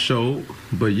time off showed,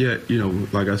 but yet,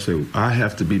 like I said, I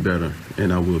have to be better,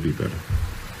 and I will be better.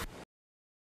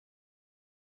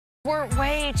 Were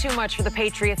way too much for the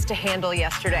Patriots to handle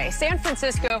yesterday. San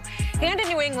Francisco handed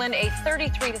New England a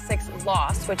 33-6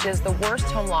 loss, which is the worst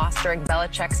home loss during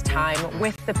Belichick's time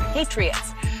with the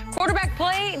Patriots. Quarterback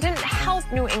play didn't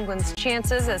help New England's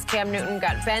chances as Cam Newton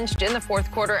got benched in the fourth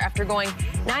quarter after going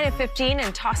 9-15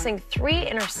 and tossing 3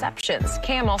 interceptions.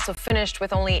 Cam also finished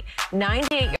with only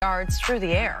 98 yards through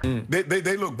the air.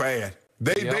 They look bad.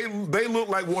 They look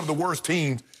like one of the worst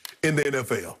teams in the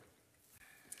NFL.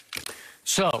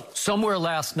 So, somewhere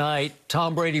last night,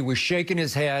 Tom Brady was shaking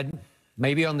his head,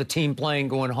 maybe on the team plane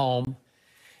going home,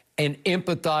 and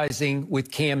empathizing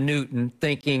with Cam Newton,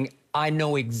 thinking, I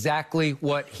know exactly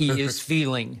what he is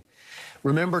feeling.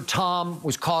 Remember, Tom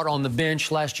was caught on the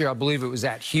bench last year, I believe it was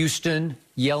at Houston,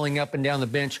 yelling up and down the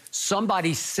bench,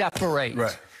 somebody separate.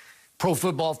 Right. Pro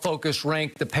Football Focus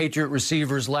ranked the Patriot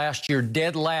receivers last year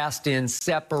dead last in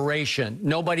separation.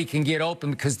 Nobody can get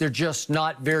open because they're just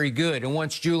not very good. And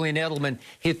once Julian Edelman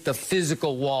hit the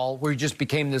physical wall, where he just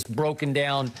became this broken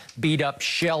down, beat up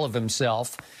shell of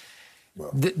himself,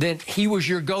 then he was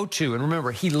your go-to. And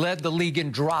remember, he led the league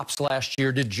in drops last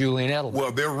year to Julian Edelman.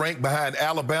 Well, they're ranked behind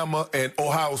Alabama and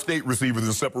Ohio State receivers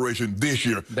in separation this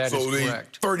year. That is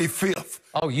correct. 35th.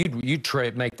 Oh,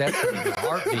 you'd make that in a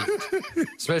heartbeat,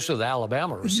 especially the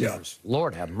Alabama receivers. Yeah.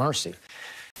 Lord have mercy.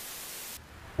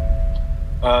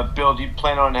 Bill, do you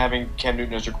plan on having Cam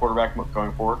Newton as your quarterback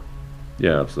going forward?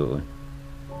 Yeah, absolutely.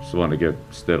 Just want to give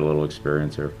Stitt a little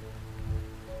experience here.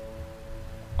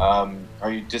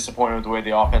 Are you disappointed with the way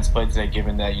the offense played today,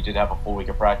 given that you did have a full week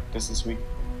of practice this week?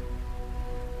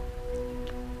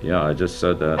 Yeah, I just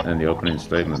said that in the opening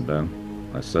statement,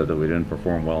 Ben. I said that we didn't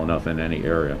perform well enough in any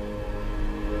area.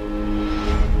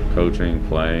 Coaching,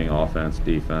 playing, offense,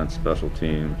 defense, special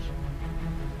teams,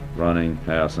 running,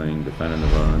 passing, defending the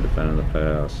run, defending the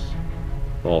pass,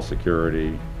 ball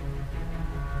security,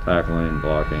 tackling,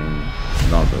 blocking,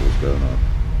 none of it was good enough.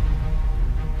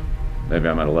 Maybe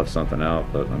I might have left something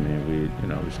out, but I mean, we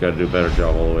just got to do a better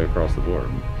job all the way across the board.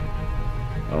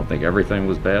 I don't think everything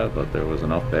was bad, but there was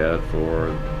enough bad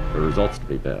for the results to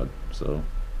be bad. So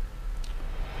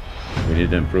we need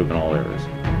to improve in all areas.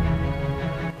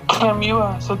 Cam, you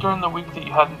said during the week that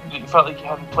you felt like you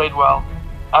hadn't played well.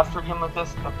 After a game like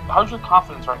this, how's your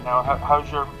confidence right now?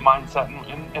 How's your mindset,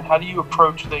 and how do you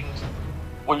approach things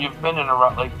when you've been in a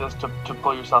rut like this to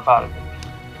pull yourself out of it?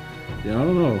 Yeah, I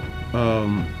don't know.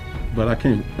 But I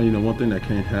can't, one thing that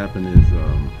can't happen is,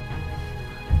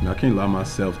 I can't allow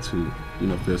myself to,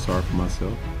 feel sorry for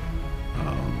myself.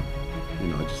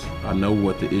 I know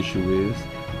what the issue is,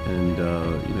 and,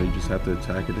 you just have to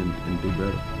attack it and do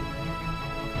better.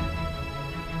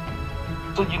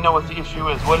 So you know what the issue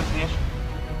is. What is the issue?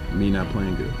 Me not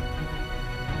playing good.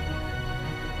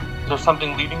 Is there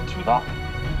something leading to that?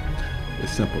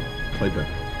 It's simple. Play better.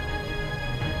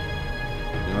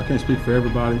 I can't speak for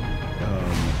everybody.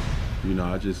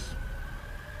 I just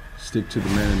stick to the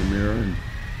man in the mirror, and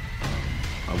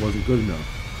I wasn't good enough.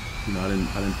 I didn't,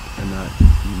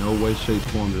 in no way, shape,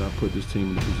 form did I put this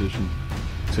team in a position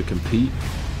to compete.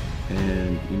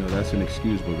 And, that's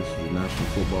inexcusable. This is a National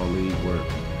Football League where,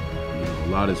 a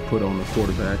lot is put on the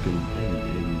quarterback, and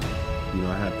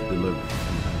I have to deliver. And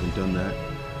I haven't done that.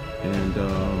 And,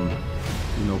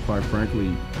 quite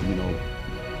frankly,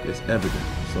 it's evident.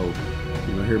 So,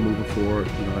 here moving forward,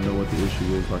 I know what the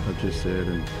issue is, like I just said,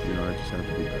 and, I just have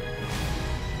to be better.